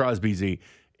 Max Crosby's a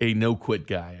no quit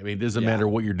guy. I mean, it doesn't matter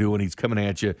what you're doing; he's coming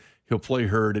at you. He'll play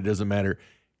hurt. It doesn't matter.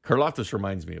 Karlaftis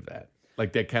reminds me of that,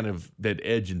 like that kind of that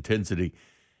edge intensity.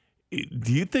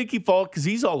 Do you think he falls because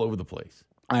he's all over the place?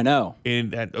 I know.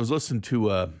 And I was listening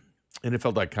to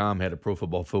NFL.com had a Pro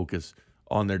Football Focus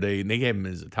on their day, and they have him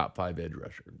as a top 5 edge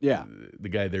rusher. Yeah. The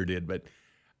guy there did. But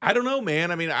I don't know, man.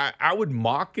 I mean, I would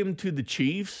mock him to the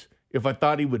Chiefs if I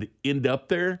thought he would end up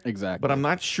there. Exactly. But I'm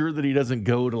not sure that he doesn't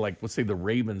go to, like, let's say the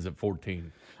Ravens at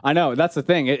 14. I know. That's the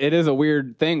thing. It is a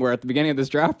weird thing where at the beginning of this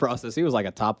draft process, he was like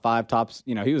a top 5,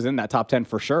 he was in that top 10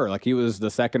 for sure. Like he was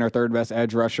the second or third best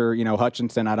edge rusher.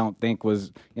 Hutchinson, I don't think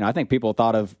was, I think people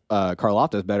thought of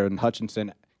Karlaftis better than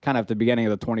Hutchinson kind of at the beginning of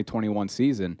the 2021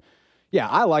 season. Yeah,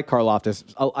 I like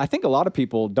Karlaftis. I think a lot of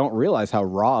people don't realize how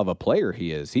raw of a player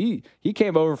he is. He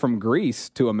came over from Greece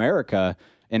to America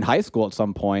in high school at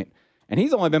some point, and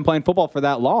he's only been playing football for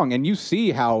that long, and you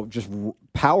see how just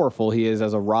powerful he is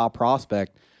as a raw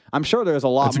prospect. I'm sure there's a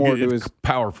lot more to his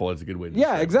powerful. That's a good way to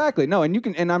describe it. Exactly. No,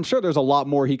 and I'm sure there's a lot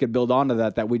more he could build onto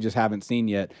that we just haven't seen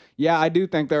yet. Yeah, I do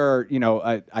think there are,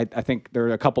 I think there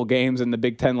are a couple games in the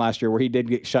Big Ten last year where he did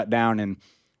get shut down, and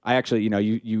I actually,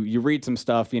 you read some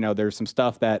stuff, there's some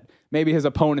stuff that maybe his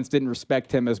opponents didn't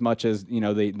respect him as much as,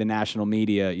 the national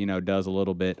media, does a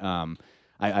little bit.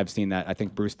 I've seen that. I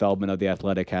think Bruce Feldman of The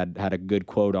Athletic had a good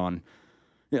quote on,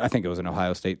 I think it was in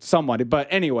Ohio State, somebody. But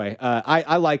anyway,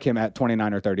 I like him at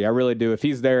 29 or 30. I really do. If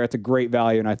he's there, it's a great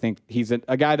value, and I think he's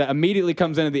a guy that immediately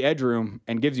comes into the edge room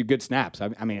and gives you good snaps.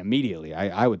 I mean, immediately.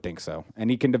 I would think so.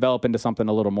 And he can develop into something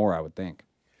a little more, I would think.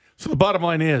 So the bottom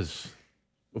line is,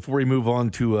 before we move on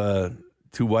to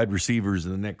wide receivers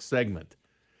in the next segment,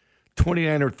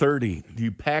 29 or 30. Do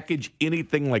you package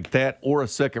anything like that or a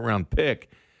second-round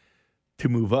pick to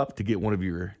move up to get one of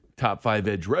your top 5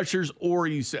 edge rushers, or are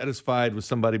you satisfied with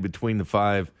somebody between the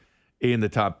 5 and the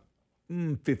top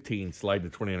 15, slide to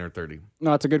 29 or 30?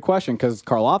 No, it's a good question because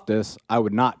Karlaftis, I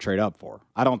would not trade up for.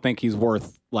 I don't think he's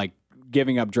worth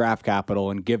giving up draft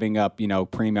capital and giving up,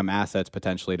 premium assets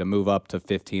potentially to move up to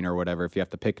 15 or whatever if you have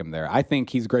to pick him there. I think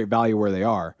he's great value where they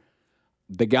are.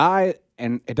 The guy,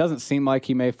 and it doesn't seem like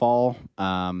he may fall,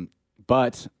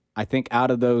 but I think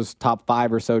out of those top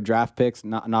 5 or so draft picks,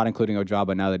 not including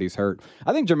Ojabo now that he's hurt,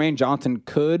 I think Jermaine Johnson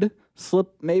could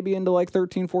slip maybe into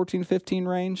 13, 14, 15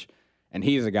 range. And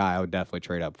he's a guy I would definitely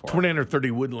trade up for. 29 or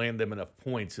 30 wouldn't land them enough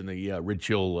points in the Rich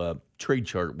Hill trade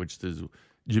chart, which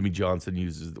Jimmy Johnson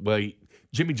uses. Well,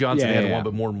 Jimmy Johnson had one,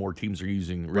 but more and more teams are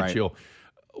using Rich Hill.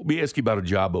 Let me ask you about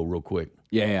Ojabo real quick.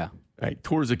 Yeah. All right,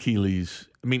 tore his Achilles.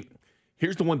 I mean,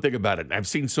 here's the one thing about it. I've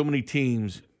seen so many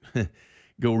teams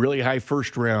go really high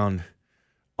first round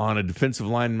on a defensive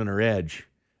lineman or edge,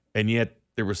 and yet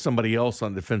there was somebody else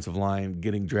on the defensive line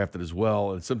getting drafted as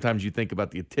well. And sometimes you think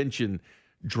about the attention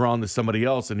drawn to somebody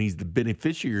else, and he's the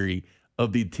beneficiary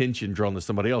of the attention drawn to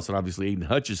somebody else. And obviously Aiden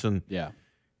Hutchinson. Yeah.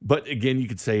 But again, you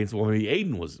could say maybe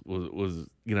Aiden was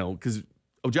because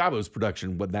Ojabo's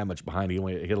production wasn't that much behind. He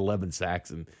only hit 11 sacks,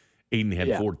 and Aiden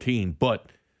had 14. But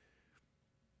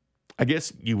I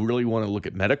guess you really want to look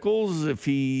at medicals if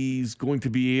he's going to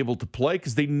be able to play,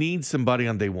 because they need somebody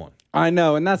on day one. I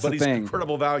know, and that's the thing. But he's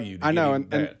incredible value. I know,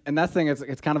 and that's the thing.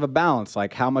 It's kind of a balance,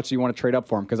 how much do you want to trade up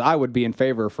for him? Because I would be in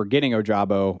favor for getting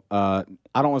Ojabo. I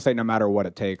don't want to say no matter what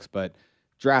it takes, but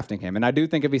drafting him. And I do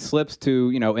think if he slips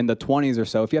to, in the 20s or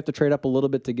so, if you have to trade up a little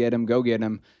bit to get him, go get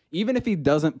him. Even if he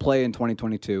doesn't play in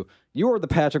 2022, you are the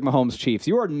Patrick Mahomes Chiefs.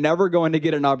 You are never going to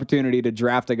get an opportunity to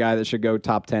draft a guy that should go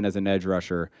top 10 as an edge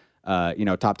rusher.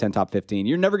 Top 10, top 15.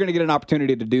 You're never going to get an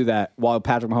opportunity to do that while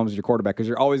Patrick Mahomes is your quarterback, because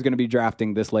you're always going to be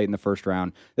drafting this late in the first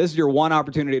round. This is your one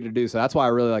opportunity to do so. That's why I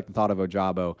really like the thought of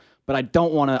Ojabo. But I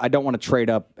don't want to trade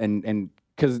up and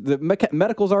because the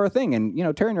medicals are a thing,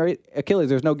 and tearing your Achilles,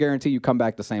 there's no guarantee you come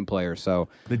back the same player. So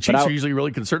the Chiefs are usually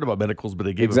really concerned about medicals, but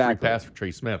they gave a free pass for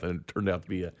Trey Smith, and it turned out to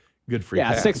be a good free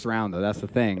pass. 6th round though. That's the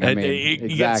thing.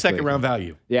 You get second round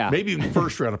value. Yeah, maybe even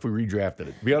first round if we redrafted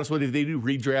it. To be honest with you, if they do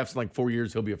redrafts in 4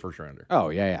 years, he'll be a first rounder. Oh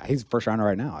yeah. He's a first rounder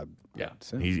right now.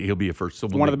 He'll be a first. So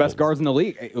one of the best guards in the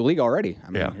league already. I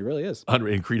mean, he really is.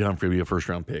 And Creed Humphrey will be a first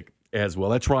round pick as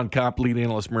well. That's Ron Kopp, lead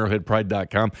analyst from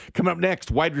ArrowheadPride.com. Coming up next,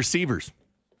 wide receivers.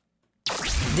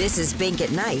 This is Bink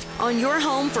at Night on your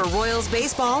home for Royals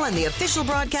baseball and the official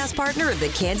broadcast partner of the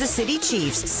Kansas City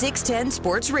Chiefs, 610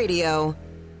 Sports Radio.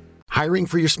 Hiring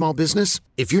for your small business?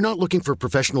 If you're not looking for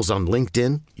professionals on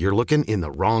LinkedIn, you're looking in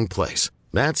the wrong place.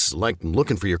 That's like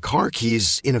looking for your car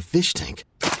keys in a fish tank.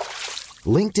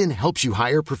 LinkedIn helps you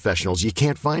hire professionals you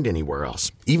can't find anywhere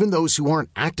else, even those who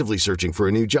aren't actively searching for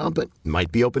a new job but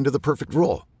might be open to the perfect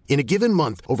role. In a given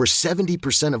month, over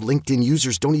 70% of LinkedIn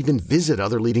users don't even visit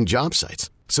other leading job sites.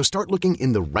 So start looking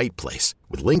in the right place.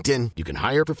 With LinkedIn, you can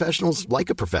hire professionals like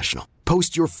a professional.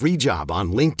 Post your free job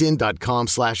on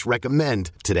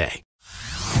linkedin.com/recommend today.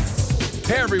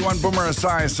 Hey everyone, Boomer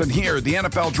Esiason here. The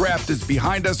NFL Draft is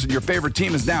behind us and your favorite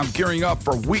team is now gearing up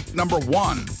for week number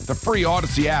 1. The free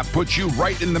Odyssey app puts you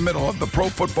right in the middle of the pro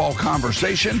football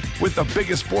conversation with the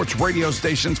biggest sports radio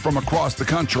stations from across the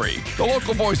country. The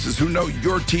local voices who know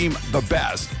your team the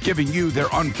best, giving you their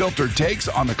unfiltered takes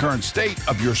on the current state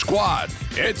of your squad.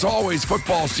 It's always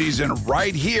football season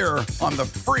right here on the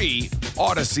free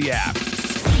Odyssey app.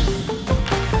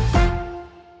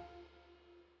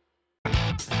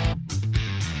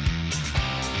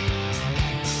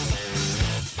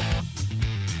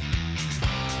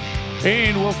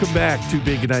 And welcome back to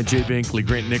Bink and I, Jay Binkley,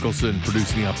 Grant Nicholson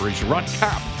producing the operation. Ron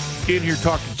Kopp in here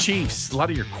talking Chiefs. A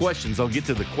lot of your questions. I'll get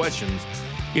to the questions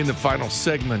in the final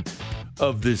segment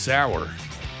of this hour.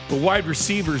 The wide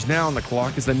receivers now on the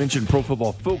clock. As I mentioned, Pro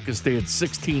Football Focus, they had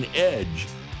 16 edge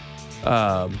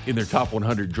in their top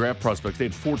 100 draft prospects. They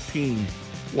had 14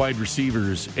 wide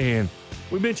receivers. And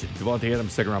we mentioned Devontae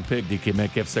Adams, second-round pick. DK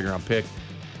Metcalf, second-round pick.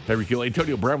 Tyreek Hill.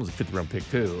 Antonio Brown was a fifth-round pick,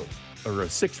 too. Or a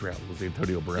 6th round was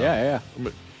Antonio Brown. Yeah.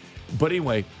 But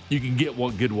anyway, you can get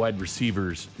good wide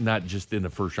receivers, not just in the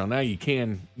first round. Now you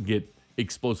can get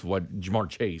explosive wide. Jamar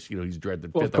Chase, he's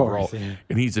drafted 5th overall,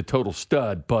 and he's a total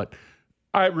stud. But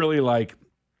I really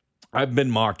I've been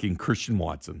mocking Christian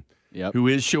Watson, who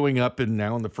is showing up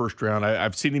now in the first round.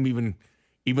 I've seen him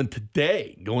even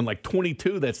today going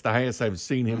 22. That's the highest I've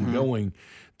seen him going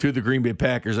to the Green Bay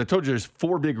Packers. I told you there's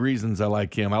 4 big reasons I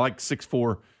like him. I like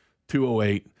 6'4",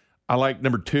 208. I like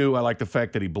number 2. I like the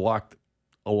fact that he blocked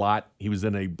a lot. He was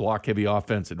in a block-heavy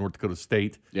offense at North Dakota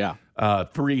State. Yeah.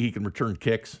 3, he can return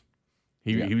kicks.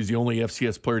 He was the only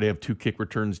FCS player to have 2 kick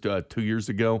returns 2 years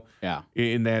ago. Yeah.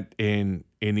 In that, and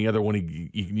the other one,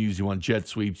 you can use him on jet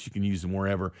sweeps. You can use him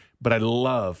wherever. But I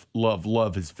love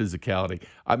his physicality.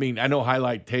 I mean, I know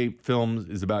highlight tape films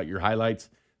is about your highlights.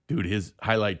 Dude, his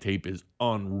highlight tape is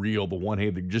unreal. The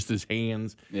one-handed, just his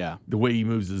hands, the way he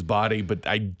moves his body. But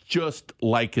I just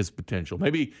like his potential.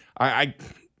 Maybe I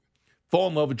fall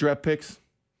in love with draft picks,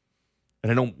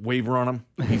 and I don't waver on him.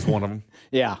 He's one of them.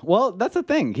 Yeah, well, that's the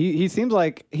thing. He seems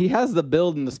like he has the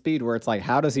build and the speed where it's like,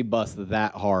 how does he bust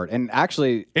that hard? And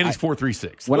actually, he's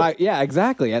 4.36.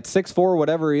 Exactly, at 6'4",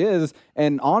 whatever he is.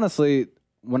 And honestly,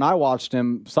 when I watched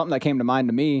him, something that came to mind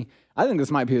to me, I think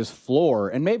this might be his floor,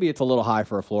 and maybe it's a little high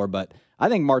for a floor, but I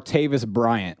think Martavis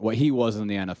Bryant, what he was in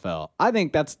the NFL, I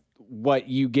think that's what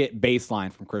you get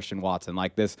baseline from Christian Watson,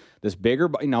 like this bigger,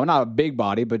 not a big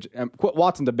body, but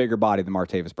Watson's a bigger body than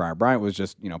Martavis Bryant. Bryant was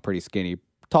just, pretty skinny,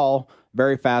 tall,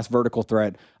 very fast, vertical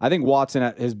threat. I think Watson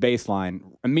at his baseline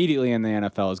immediately in the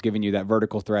NFL is giving you that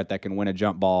vertical threat that can win a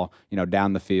jump ball,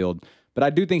 down the field. But I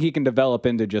do think he can develop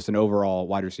into just an overall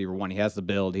wide receiver one. He has the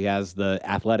build. He has the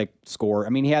athletic score. I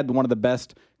mean, he had one of the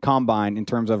best combine in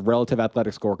terms of relative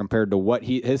athletic score compared to what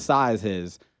his size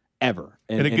is ever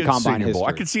in combine history.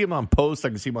 I can see him on post. I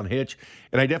can see him on hitch.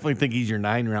 And I definitely think he's your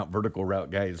 9-route vertical route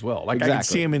guy as well. Like, exactly. I can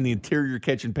see him in the interior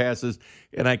catching passes,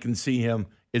 and I can see him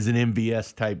as an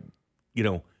MVS type,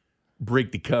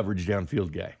 break the coverage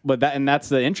downfield guy. But that's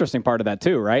the interesting part of that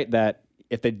too, right? That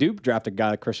if they do draft a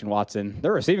guy like Christian Watson,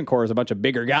 their receiving core is a bunch of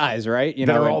bigger guys, right? That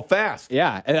are all fast.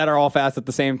 Yeah, and that are all fast at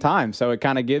the same time. So it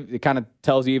kind of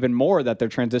tells you even more that they're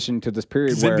transitioning to this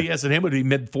period where MVS and him would be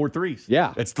mid 4.3s.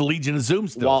 Yeah, it's the Legion of Zoom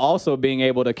still. While also being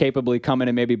able to capably come in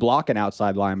and maybe block an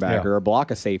outside linebacker or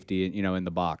block a safety, in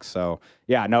the box. So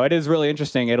yeah, no, it is really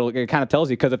interesting. It kind of tells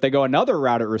you, because if they go another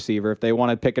route at receiver, if they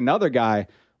want to pick another guy,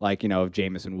 like, if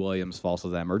Jamison Williams falls to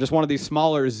them, or just one of these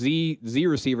smaller Z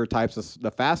receiver types,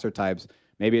 the faster types,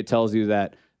 maybe it tells you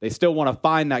that they still want to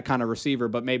find that kind of receiver,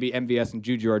 but maybe MVS and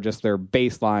Juju are just their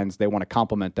baselines. They want to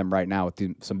complement them right now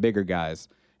with some bigger guys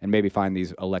and maybe find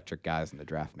these electric guys in the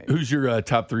draft. Maybe. Who's your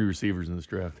top 3 receivers in this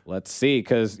draft? Let's see,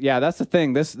 because, that's the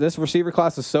thing. This receiver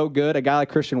class is so good. A guy like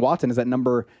Christian Watson is at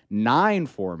number 9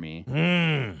 for me.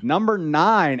 Number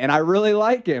 9, and I really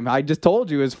like him. I just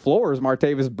told you his floor is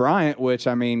Martavis Bryant, which,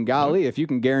 golly, if you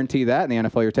can guarantee that in the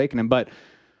NFL, you're taking him. But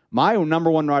my number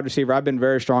 1 wide receiver, I've been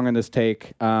very strong in this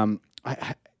take.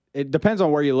 It depends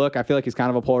on where you look. I feel like he's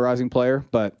kind of a polarizing player,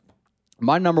 but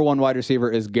my number 1 wide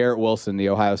receiver is Garrett Wilson, the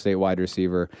Ohio State wide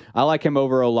receiver. I like him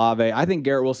over Olave. I think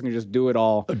Garrett Wilson can just do it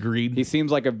all. Agreed. He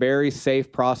seems like a very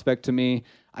safe prospect to me.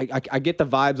 I get the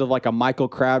vibes of like a Michael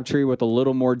Crabtree with a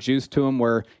little more juice to him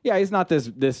where, he's not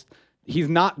he's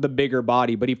not the bigger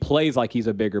body, but he plays like he's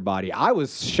a bigger body. I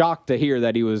was shocked to hear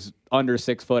that he was under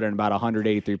 6 foot and about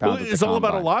 183 pounds. Well, it's all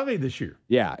about Olave this year.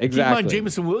 Yeah, exactly. Keep in mind,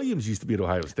 Jamison Williams used to be at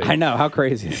Ohio State. I know. How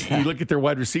crazy is that? You look at their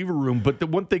wide receiver room, but the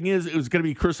one thing is, it was going to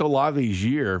be Chris Olave's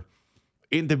year.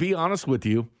 And to be honest with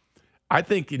you, I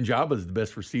think Njaba is the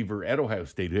best receiver at Ohio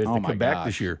State who has to come back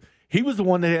this year. He was the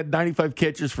one that had 95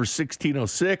 catches for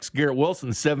 1,606. Garrett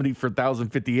Wilson, 70 for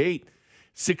 1,058.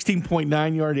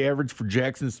 16.9 yard average for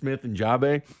Jackson Smith and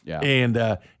Jabe. Yeah. And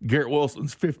Garrett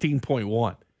Wilson's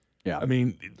 15.1. Yeah. I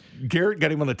mean, Garrett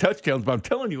got him on the touchdowns, but I'm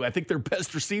telling you, I think their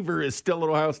best receiver is still at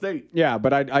Ohio State. Yeah,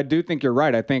 but I do think you're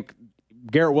right. I think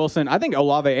Garrett Wilson, I think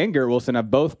Olave and Garrett Wilson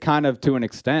have both kind of, to an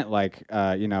extent, like,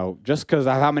 just because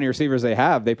of how many receivers they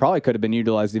have, they probably could have been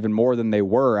utilized even more than they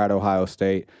were at Ohio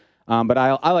State. But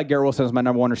I like Garrett Wilson as my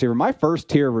number 1 receiver. My first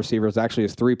tier of receivers actually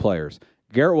is 3 players.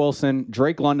 Garrett Wilson,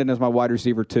 Drake London is my wide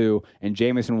receiver 2, and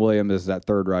Jamison Williams is that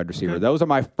 3rd wide receiver. Okay. Those are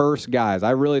my first guys.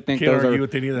 I really think those are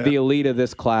the elite of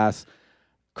this class.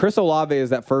 Chris Olave is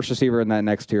that first receiver in that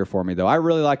next tier for me, though. I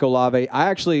really like Olave. I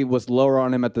actually was lower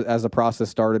on him as the process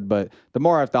started, but the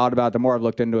more I've thought about it, the more I've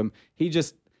looked into him,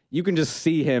 you can just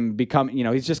see him become,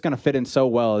 he's just going to fit in so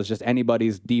well as just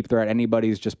anybody's deep threat,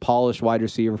 anybody's just polished wide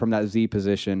receiver from that Z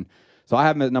position. So I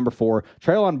have him at number 4.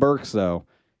 Treylon Burks, though.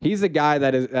 He's a guy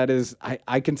that is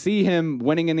I can see him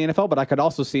winning in the NFL, but I could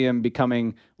also see him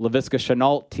becoming Laviska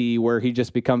Shenault, where he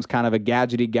just becomes kind of a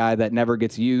gadgety guy that never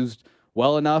gets used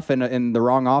well enough in the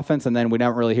wrong offense, and then we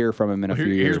don't really hear from him in a few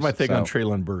years. Here's my take on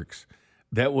Treylon Burks.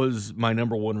 That was my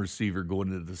number 1 receiver going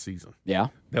into the season. Yeah.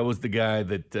 That was the guy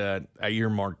that I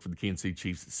earmarked for the Kansas City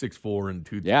Chiefs at 6'4" and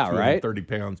 230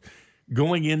 pounds.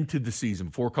 Going into the season,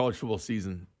 before college football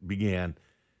season began,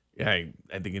 I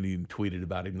think I even tweeted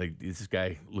about him, like, this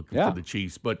guy looking for the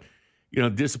Chiefs. But,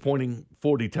 disappointing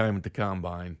 40 time at the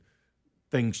combine.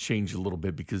 things change a little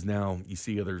bit because now you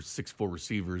see other 6'4"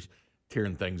 receivers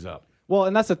tearing things up. Well,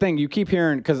 and that's the thing. You keep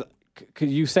hearing, because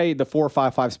you say the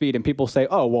 4.55 speed, and people say,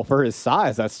 oh, well, for his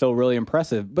size, that's still really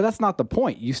impressive. But that's not the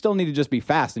point. You still need to just be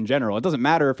fast in general. It doesn't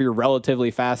matter if you're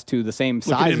relatively fast to the same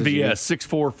size. Look at MVS, 6'4",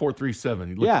 437.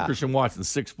 You look at Christian Watson,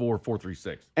 6'4",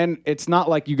 436. And it's not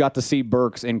like you got to see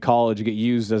Burks in college get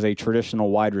used as a traditional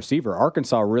wide receiver.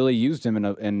 Arkansas really used him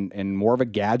in more of a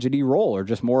gadgety role, or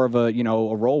just more of a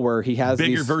role where he has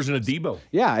bigger version of Debo.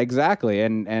 Yeah, exactly.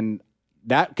 And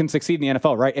that can succeed in the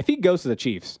NFL, right? If he goes to the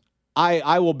Chiefs,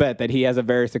 I will bet that he has a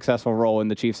very successful role in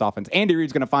the Chiefs offense. Andy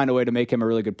Reid's going to find a way to make him a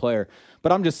really good player.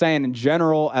 But I'm just saying, in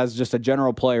general, as just a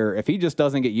general player, if he just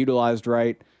doesn't get utilized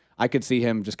right, I could see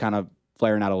him just kind of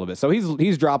flaring out a little bit. So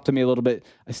he's dropped to me a little bit.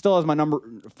 I still has my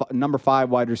number 5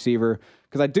 wide receiver,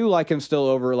 because I do like him still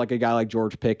over like a guy like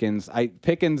George Pickens.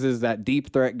 Pickens is that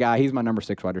deep threat guy. He's my number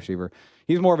 6 wide receiver.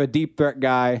 He's more of a deep threat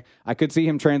guy. I could see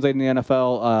him translating the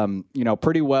NFL,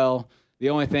 pretty well. The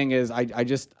only thing is, I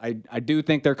do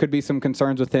think there could be some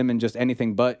concerns with him and just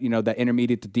anything but, that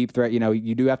intermediate to deep threat.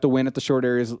 You do have to win at the short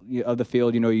areas of the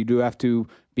field. You do have to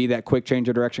be that quick change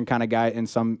of direction kind of guy in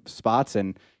some spots.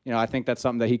 And, I think that's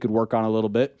something that he could work on a little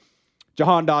bit.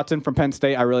 Jahan Dotson from Penn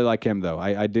State, I really like him, though.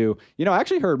 I do. I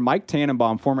actually heard Mike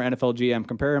Tannenbaum, former NFL GM,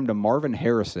 compare him to Marvin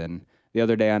Harrison the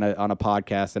other day on a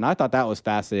podcast, and I thought that was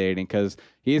fascinating because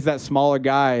he's that smaller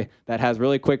guy that has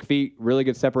really quick feet, really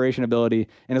good separation ability,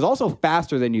 and is also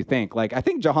faster than you think. Like, I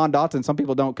think Jahan Dotson, some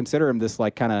people don't consider him this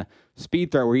like kind of speed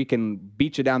threat where he can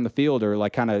beat you down the field or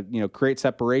like kind of create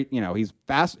separate. He's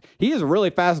fast. He is a really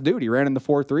fast dude. He ran in the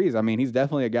 4.3s. I mean, he's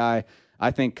definitely a guy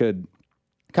I think could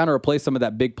kind of replace some of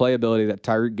that big playability that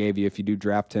Tyreek gave you if you do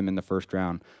draft him in the first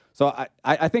round. So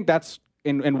I think that's.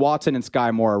 And Watson and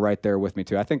Sky Moore are right there with me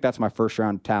too. I think that's my first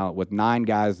round talent with 9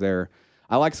 guys there.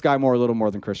 I like Sky Moore a little more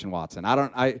than Christian Watson.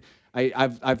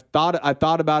 I've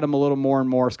thought about him a little more and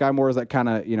more. Sky Moore is that kind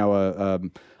of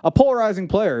a polarizing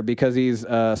player because he's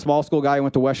a small school guy. He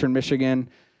went to Western Michigan.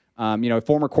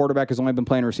 Former quarterback, has only been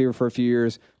playing receiver for a few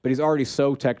years, but he's already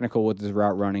so technical with his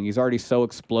route running. He's already so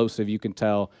explosive, you can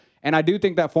tell. And I do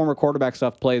think that former quarterback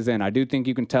stuff plays in. I do think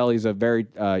you can tell he's a very,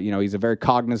 he's a very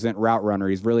cognizant route runner.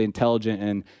 He's really intelligent.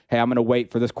 And hey, I'm going to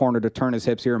wait for this corner to turn his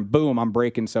hips here, and boom, I'm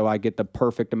breaking, so I get the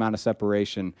perfect amount of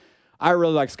separation. I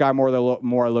really like Sky Moore the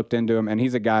more I looked into him, and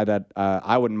he's a guy that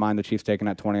I wouldn't mind the Chiefs taking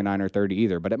at 29 or 30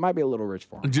 either. But it might be a little rich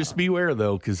for him. Just beware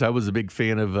though, because I was a big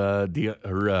fan of I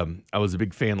was a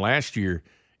big fan last year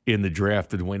in the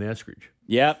draft of Dwayne Eskridge.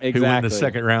 Yep, exactly. Who went in the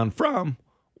second round from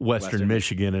Western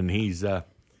Michigan, and he's 10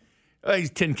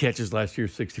 catches last year,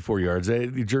 64 yards.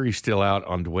 The jury's still out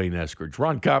on Dwayne Eskridge.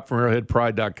 Ron Kopp from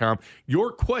ArrowheadPride.com.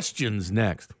 Your questions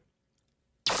next.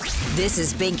 This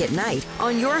is Bink at Night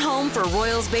on your home for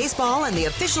Royals baseball and the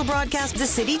official broadcast of the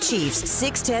City Chiefs,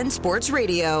 610 Sports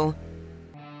Radio.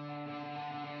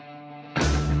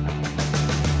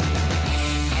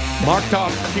 Mark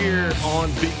Talk here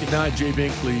on Bink at Night. Jay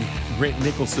Binkley, Grant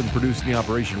Nicholson producing the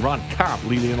operation. Ron Kopp,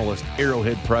 lead analyst,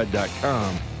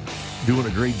 ArrowheadPride.com. Doing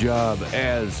a great job,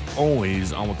 as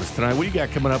always, on with us tonight. What do you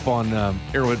got coming up on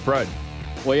Arrowhead Pride?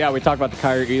 Well, yeah, we talked about the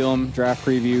Kyrie Elam draft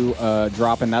preview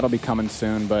dropping. That'll be coming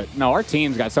soon. But, no, our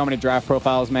team's got so many draft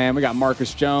profiles, man. We got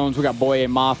Marcus Jones. We got Boye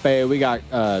Mafe. We got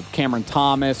Cameron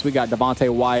Thomas. We got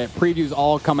Devontae Wyatt. Previews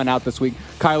all coming out this week.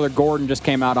 Kyler Gordon just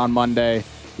came out on Monday.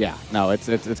 Yeah, no, it's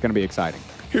going to be exciting.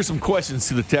 Here's some questions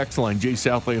to the text line. Jay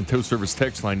Southland Tow Service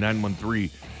text line,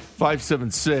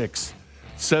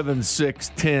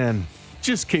 913-576-7610.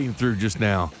 Just came through just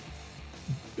now.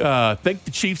 Think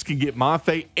the Chiefs can get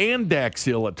Mafe and Dax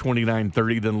Hill at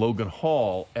 29-30, then Logan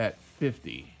Hall at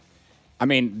 50. I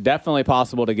mean, definitely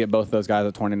possible to get both those guys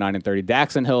at 29 and 30.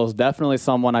 Daxon Hill is definitely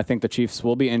someone I think the Chiefs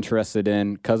will be interested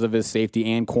in because of his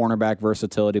safety and cornerback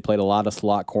versatility. Played a lot of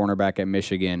slot cornerback at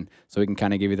Michigan, so he can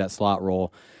kind of give you that slot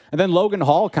role. And then Logan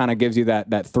Hall kind of gives you that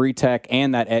 3-tech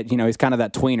and that edge. He's kind of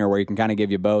that tweener where he can kind of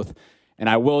give you both. And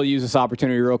I will use this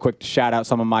opportunity real quick to shout out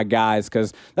some of my guys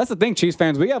because that's the thing, Chiefs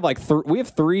fans. We have we have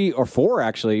 3 or 4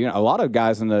 actually. A lot of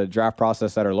guys in the draft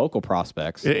process that are local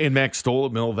prospects. And Max Stoll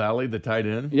at Mill Valley, the tight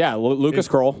end. Yeah, Lucas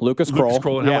Kroll. Lucas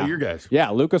Kroll. And how about your guys? Yeah,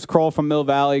 Lucas Kroll from Mill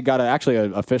Valley got actually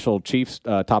an official Chiefs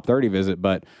top 30 visit.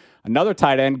 But another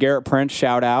tight end, Garrett Prince,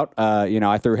 shout out.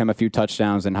 I threw him a few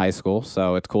touchdowns in high school,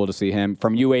 so it's cool to see him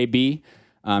from UAB.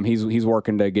 He's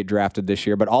working to get drafted this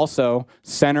year, but also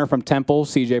center from Temple,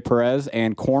 CJ Perez,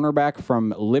 and cornerback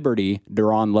from Liberty,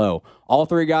 Deron Lowe. All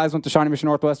 3 guys went to Shawnee Mission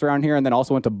Northwest around here and then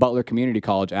also went to Butler Community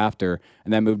College after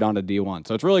and then moved on to D1.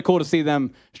 So it's really cool to see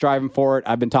them striving for it.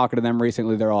 I've been talking to them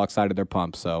recently. They're all excited. They're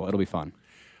pumped, so it'll be fun.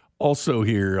 Also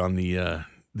here on the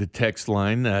text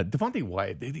line, Devontae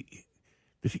Wyatt,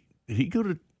 Did he go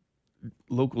to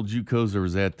local JUCOs, or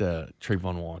was that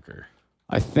Trayvon Walker?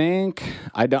 I think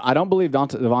I don't believe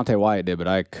Devontae Wyatt did, but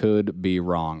I could be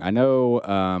wrong. I know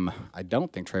I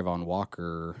don't think Trayvon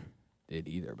Walker did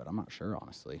either, but I'm not sure,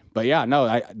 honestly. But yeah,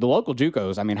 no, the local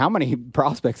JUCOs. I mean, how many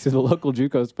prospects did the local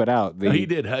JUCOs put out? No, he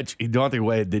did. Devontae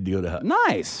Wyatt did go to Hutch.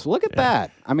 Nice. Look at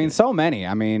that. I mean, so many.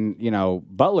 I mean,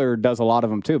 Butler does a lot of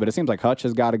them too, but it seems like Hutch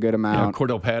has got a good amount.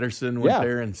 Cordell Patterson went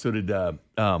there, and so did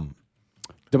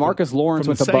DeMarcus Lawrence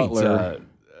went to Saints,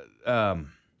 Butler.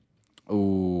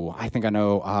 Ooh, I think I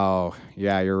know. Oh,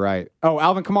 yeah, you're right. Oh,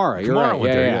 Alvin Kamara. You're right.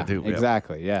 Went there, yeah. too.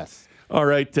 Exactly, yes. All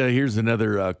right, here's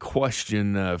another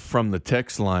question from the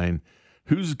text line.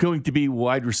 Who's going to be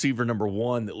wide receiver number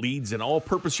 1 that leads in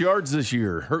all-purpose yards this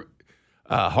year?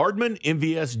 Hardman,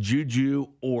 MVS, Juju,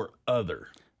 or other?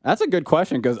 That's a good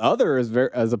question because other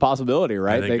is a possibility,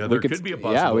 right? I think other could be a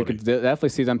possibility. Yeah, we could definitely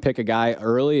see them pick a guy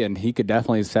early, and he could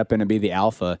definitely step in and be the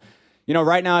alpha.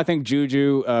 Right now I think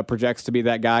Juju projects to be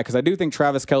that guy because I do think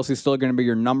Travis Kelce's still going to be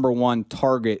your number 1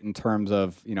 target in terms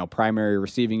of primary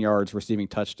receiving yards, receiving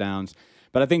touchdowns.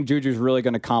 But I think Juju's really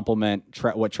going to complement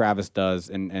what Travis does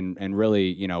and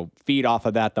really feed off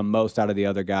of that the most out of the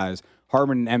other guys.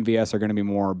 Hardman and MVS are going to be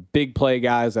more big play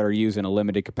guys that are used in a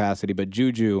limited capacity, but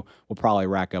Juju will probably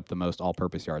rack up the most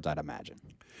all-purpose yards, I'd imagine.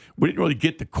 We didn't really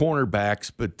get the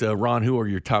cornerbacks, but Ron, who are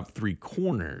your top 3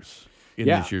 corners in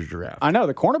this year's draft? I know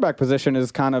the cornerback position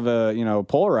is kind of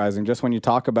polarizing. Just when you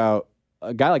talk about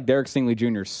a guy like Derek Stingley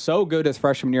Jr., so good his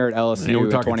freshman year at LSU in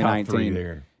 2019. Top 3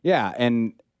 there. Yeah,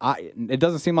 and it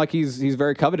doesn't seem like he's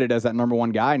very coveted as that number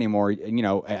 1 guy anymore.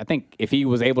 I think if he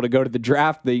was able to go to the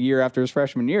draft the year after his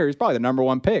freshman year, he's probably the number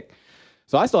 1 pick.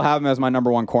 So I still have him as my number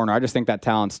 1 corner. I just think that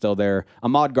talent's still there.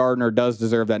 Ahmad Gardner does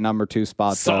deserve that number 2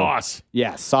 spot. Sauce.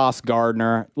 Yeah, Sauce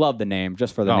Gardner. Love the name,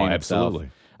 just for the name absolutely.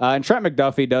 itself. And Trent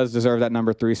McDuffie does deserve that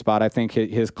number 3 spot. I think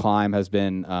his climb has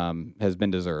been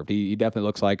deserved. He definitely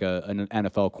looks like an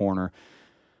NFL corner.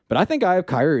 But I think I have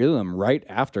Kyrie Elam right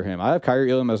after him. I have Kyrie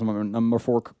Elam as my number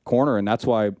 4 corner, and that's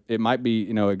why it might be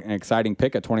an exciting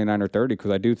pick at 29 or 30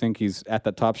 because I do think he's at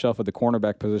the top shelf of the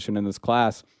cornerback position in this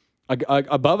class,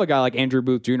 above a guy like Andrew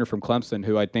Booth Jr. from Clemson,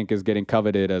 who I think is getting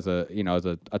coveted as a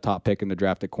top pick in the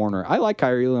draft at corner. I like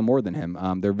Kyrie Elam more than him.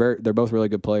 They're both really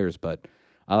good players, but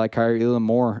I like Kyrie Elam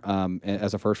more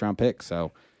as a first-round pick,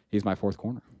 so he's my 4th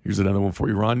corner. Here's another one for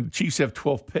you, Ron. Chiefs have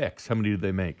 12 picks. How many did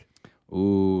they make?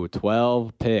 Ooh,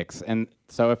 12 picks. And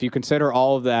so if you consider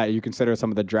all of that, you consider some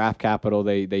of the draft capital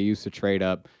they used to trade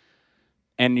up,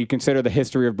 and you consider the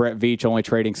history of Brett Veach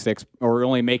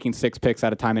only making 6 picks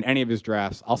at a time in any of his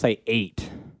drafts, I'll say 8.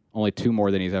 Only 2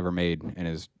 more than he's ever made in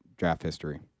his draft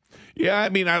history. Yeah, I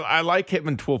mean, I like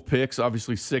having 12 picks,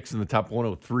 obviously 6 in the top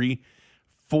 103.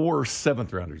 4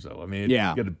 7th-rounders, though. I mean,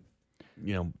 yeah. You gotta,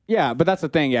 Yeah, but that's the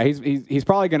thing. Yeah, he's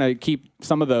probably going to keep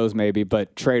some of those maybe,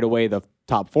 but trade away the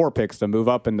top 4 picks to move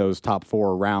up in those top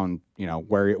 4 round,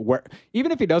 where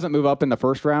even if he doesn't move up in the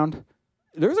first round,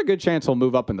 there's a good chance he'll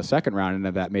move up in the second round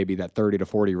into that maybe that 30 to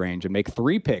 40 range and make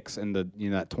 3 picks in the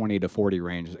that 20 to 40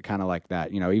 range, kind of like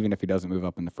that. Even if he doesn't move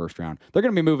up in the first round, they're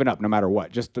going to be moving up no matter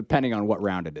what, just depending on what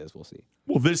round it is. We'll see.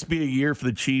 Will this be a year for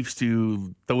the Chiefs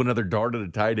to throw another dart at a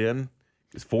tight end?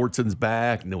 Because Fortson's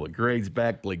back, Noah Gray's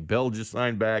back, Blake Bell just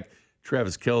signed back,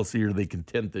 Travis Kelce, are they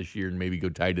content this year and maybe go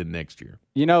tight end next year?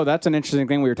 That's an interesting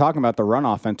thing. We were talking about the run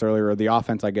offense earlier, or the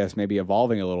offense, I guess, maybe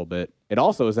evolving a little bit. It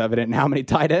also is evident in how many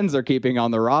tight ends they're keeping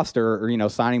on the roster, or,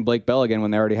 signing Blake Bell again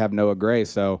when they already have Noah Gray.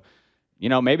 So,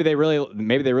 maybe they really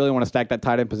want to stack that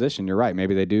tight end position. You're right.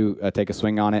 Maybe they do take a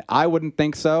swing on it. I wouldn't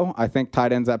think so. I think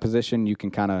tight end's that position. You can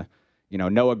kind of,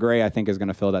 Noah Gray, I think, is going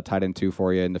to fill that tight end 2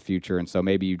 for you in the future. And so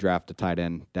maybe you draft a tight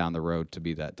end down the road to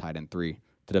be that tight end 3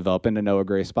 to develop into Noah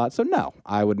Gray's spot. So, no,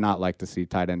 I would not like to see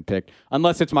tight end picked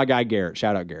unless it's my guy Garrett.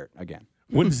 Shout out Garrett again.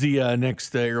 When's the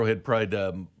next Arrowhead Pride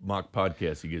mock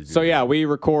podcast you guys do? So, yeah, we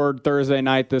record Thursday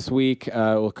night this week.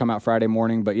 We'll come out Friday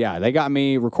morning. But, yeah, they got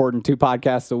me recording 2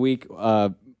 podcasts a week.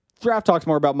 Draft Talk's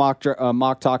more about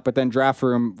mock talk, but then Draft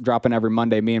Room dropping every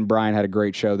Monday. Me and Brian had a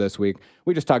great show this week.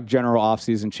 We just talked general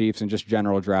offseason Chiefs and just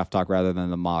general draft talk rather than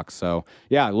the mocks. So,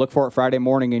 yeah, look for it Friday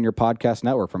morning in your podcast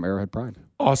network from Arrowhead Pride.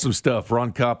 Awesome stuff.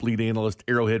 Ron Kopp, lead analyst,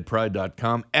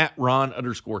 arrowheadpride.com, at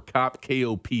Ron_Kopp,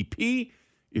 K-O-P-P.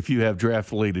 If you have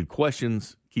draft-related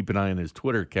questions, keep an eye on his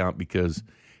Twitter account because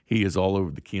he is all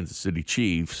over the Kansas City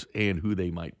Chiefs and who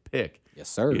they might pick. Yes,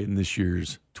 sir. In this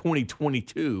year's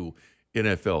 2022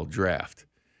 NFL draft.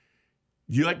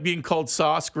 Do you like being called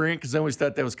Sauce, Grant? Because I always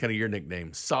thought that was kind of your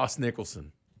nickname, Sauce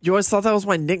Nicholson. You always thought that was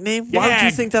my nickname? Yeah. Why would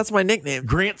you think that's my nickname?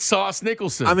 Grant Sauce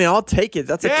Nicholson. I mean, I'll take it.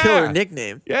 That's a killer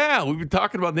nickname. Yeah, we've been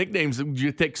talking about nicknames. Would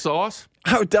you take Sauce?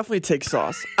 I would definitely take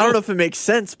Sauce. I don't know if it makes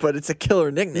sense, but it's a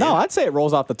killer nickname. No, I'd say it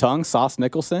rolls off the tongue. Sauce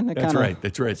Nicholson. That's right.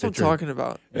 That's right. That's what I'm talking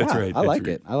about. That's right. I like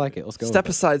it. I like it. Let's go. Step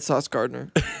aside, Sauce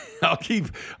Gardner. I'll keep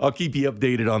you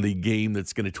updated on the game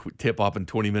that's going to tip off in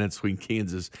 20 minutes between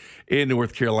Kansas and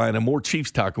North Carolina. More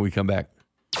Chiefs talk when we come back.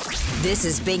 This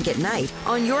is Bink at Night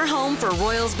on your home for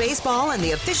Royals baseball and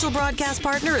the official broadcast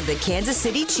partner of the Kansas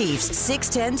City Chiefs,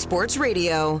 610 Sports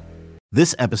Radio.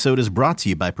 This episode is brought to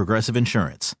you by Progressive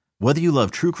Insurance. Whether you love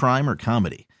true crime or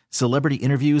comedy, celebrity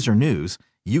interviews or news,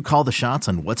 you call the shots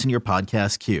on what's in your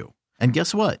podcast queue. And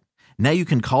guess what? Now you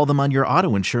can call them on your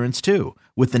auto insurance too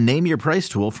with the Name Your Price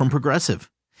tool from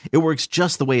Progressive. It works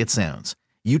just the way it sounds.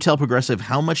 You tell Progressive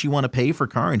how much you want to pay for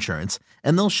car insurance,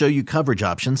 and they'll show you coverage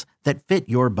options that fit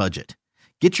your budget.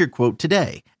 Get your quote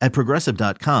today at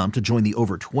Progressive.com to join the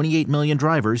over 28 million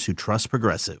drivers who trust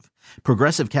Progressive.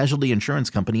 Progressive Casualty Insurance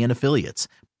Company and Affiliates.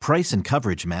 Price and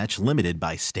coverage match limited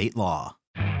by state law.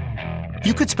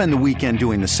 You could spend the weekend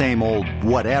doing the same old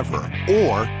whatever,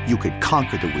 or you could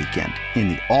conquer the weekend in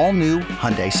the all-new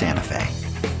Hyundai Santa Fe.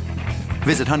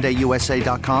 Visit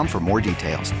HyundaiUSA.com for more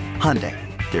details. Hyundai,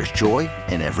 there's joy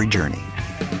in every journey.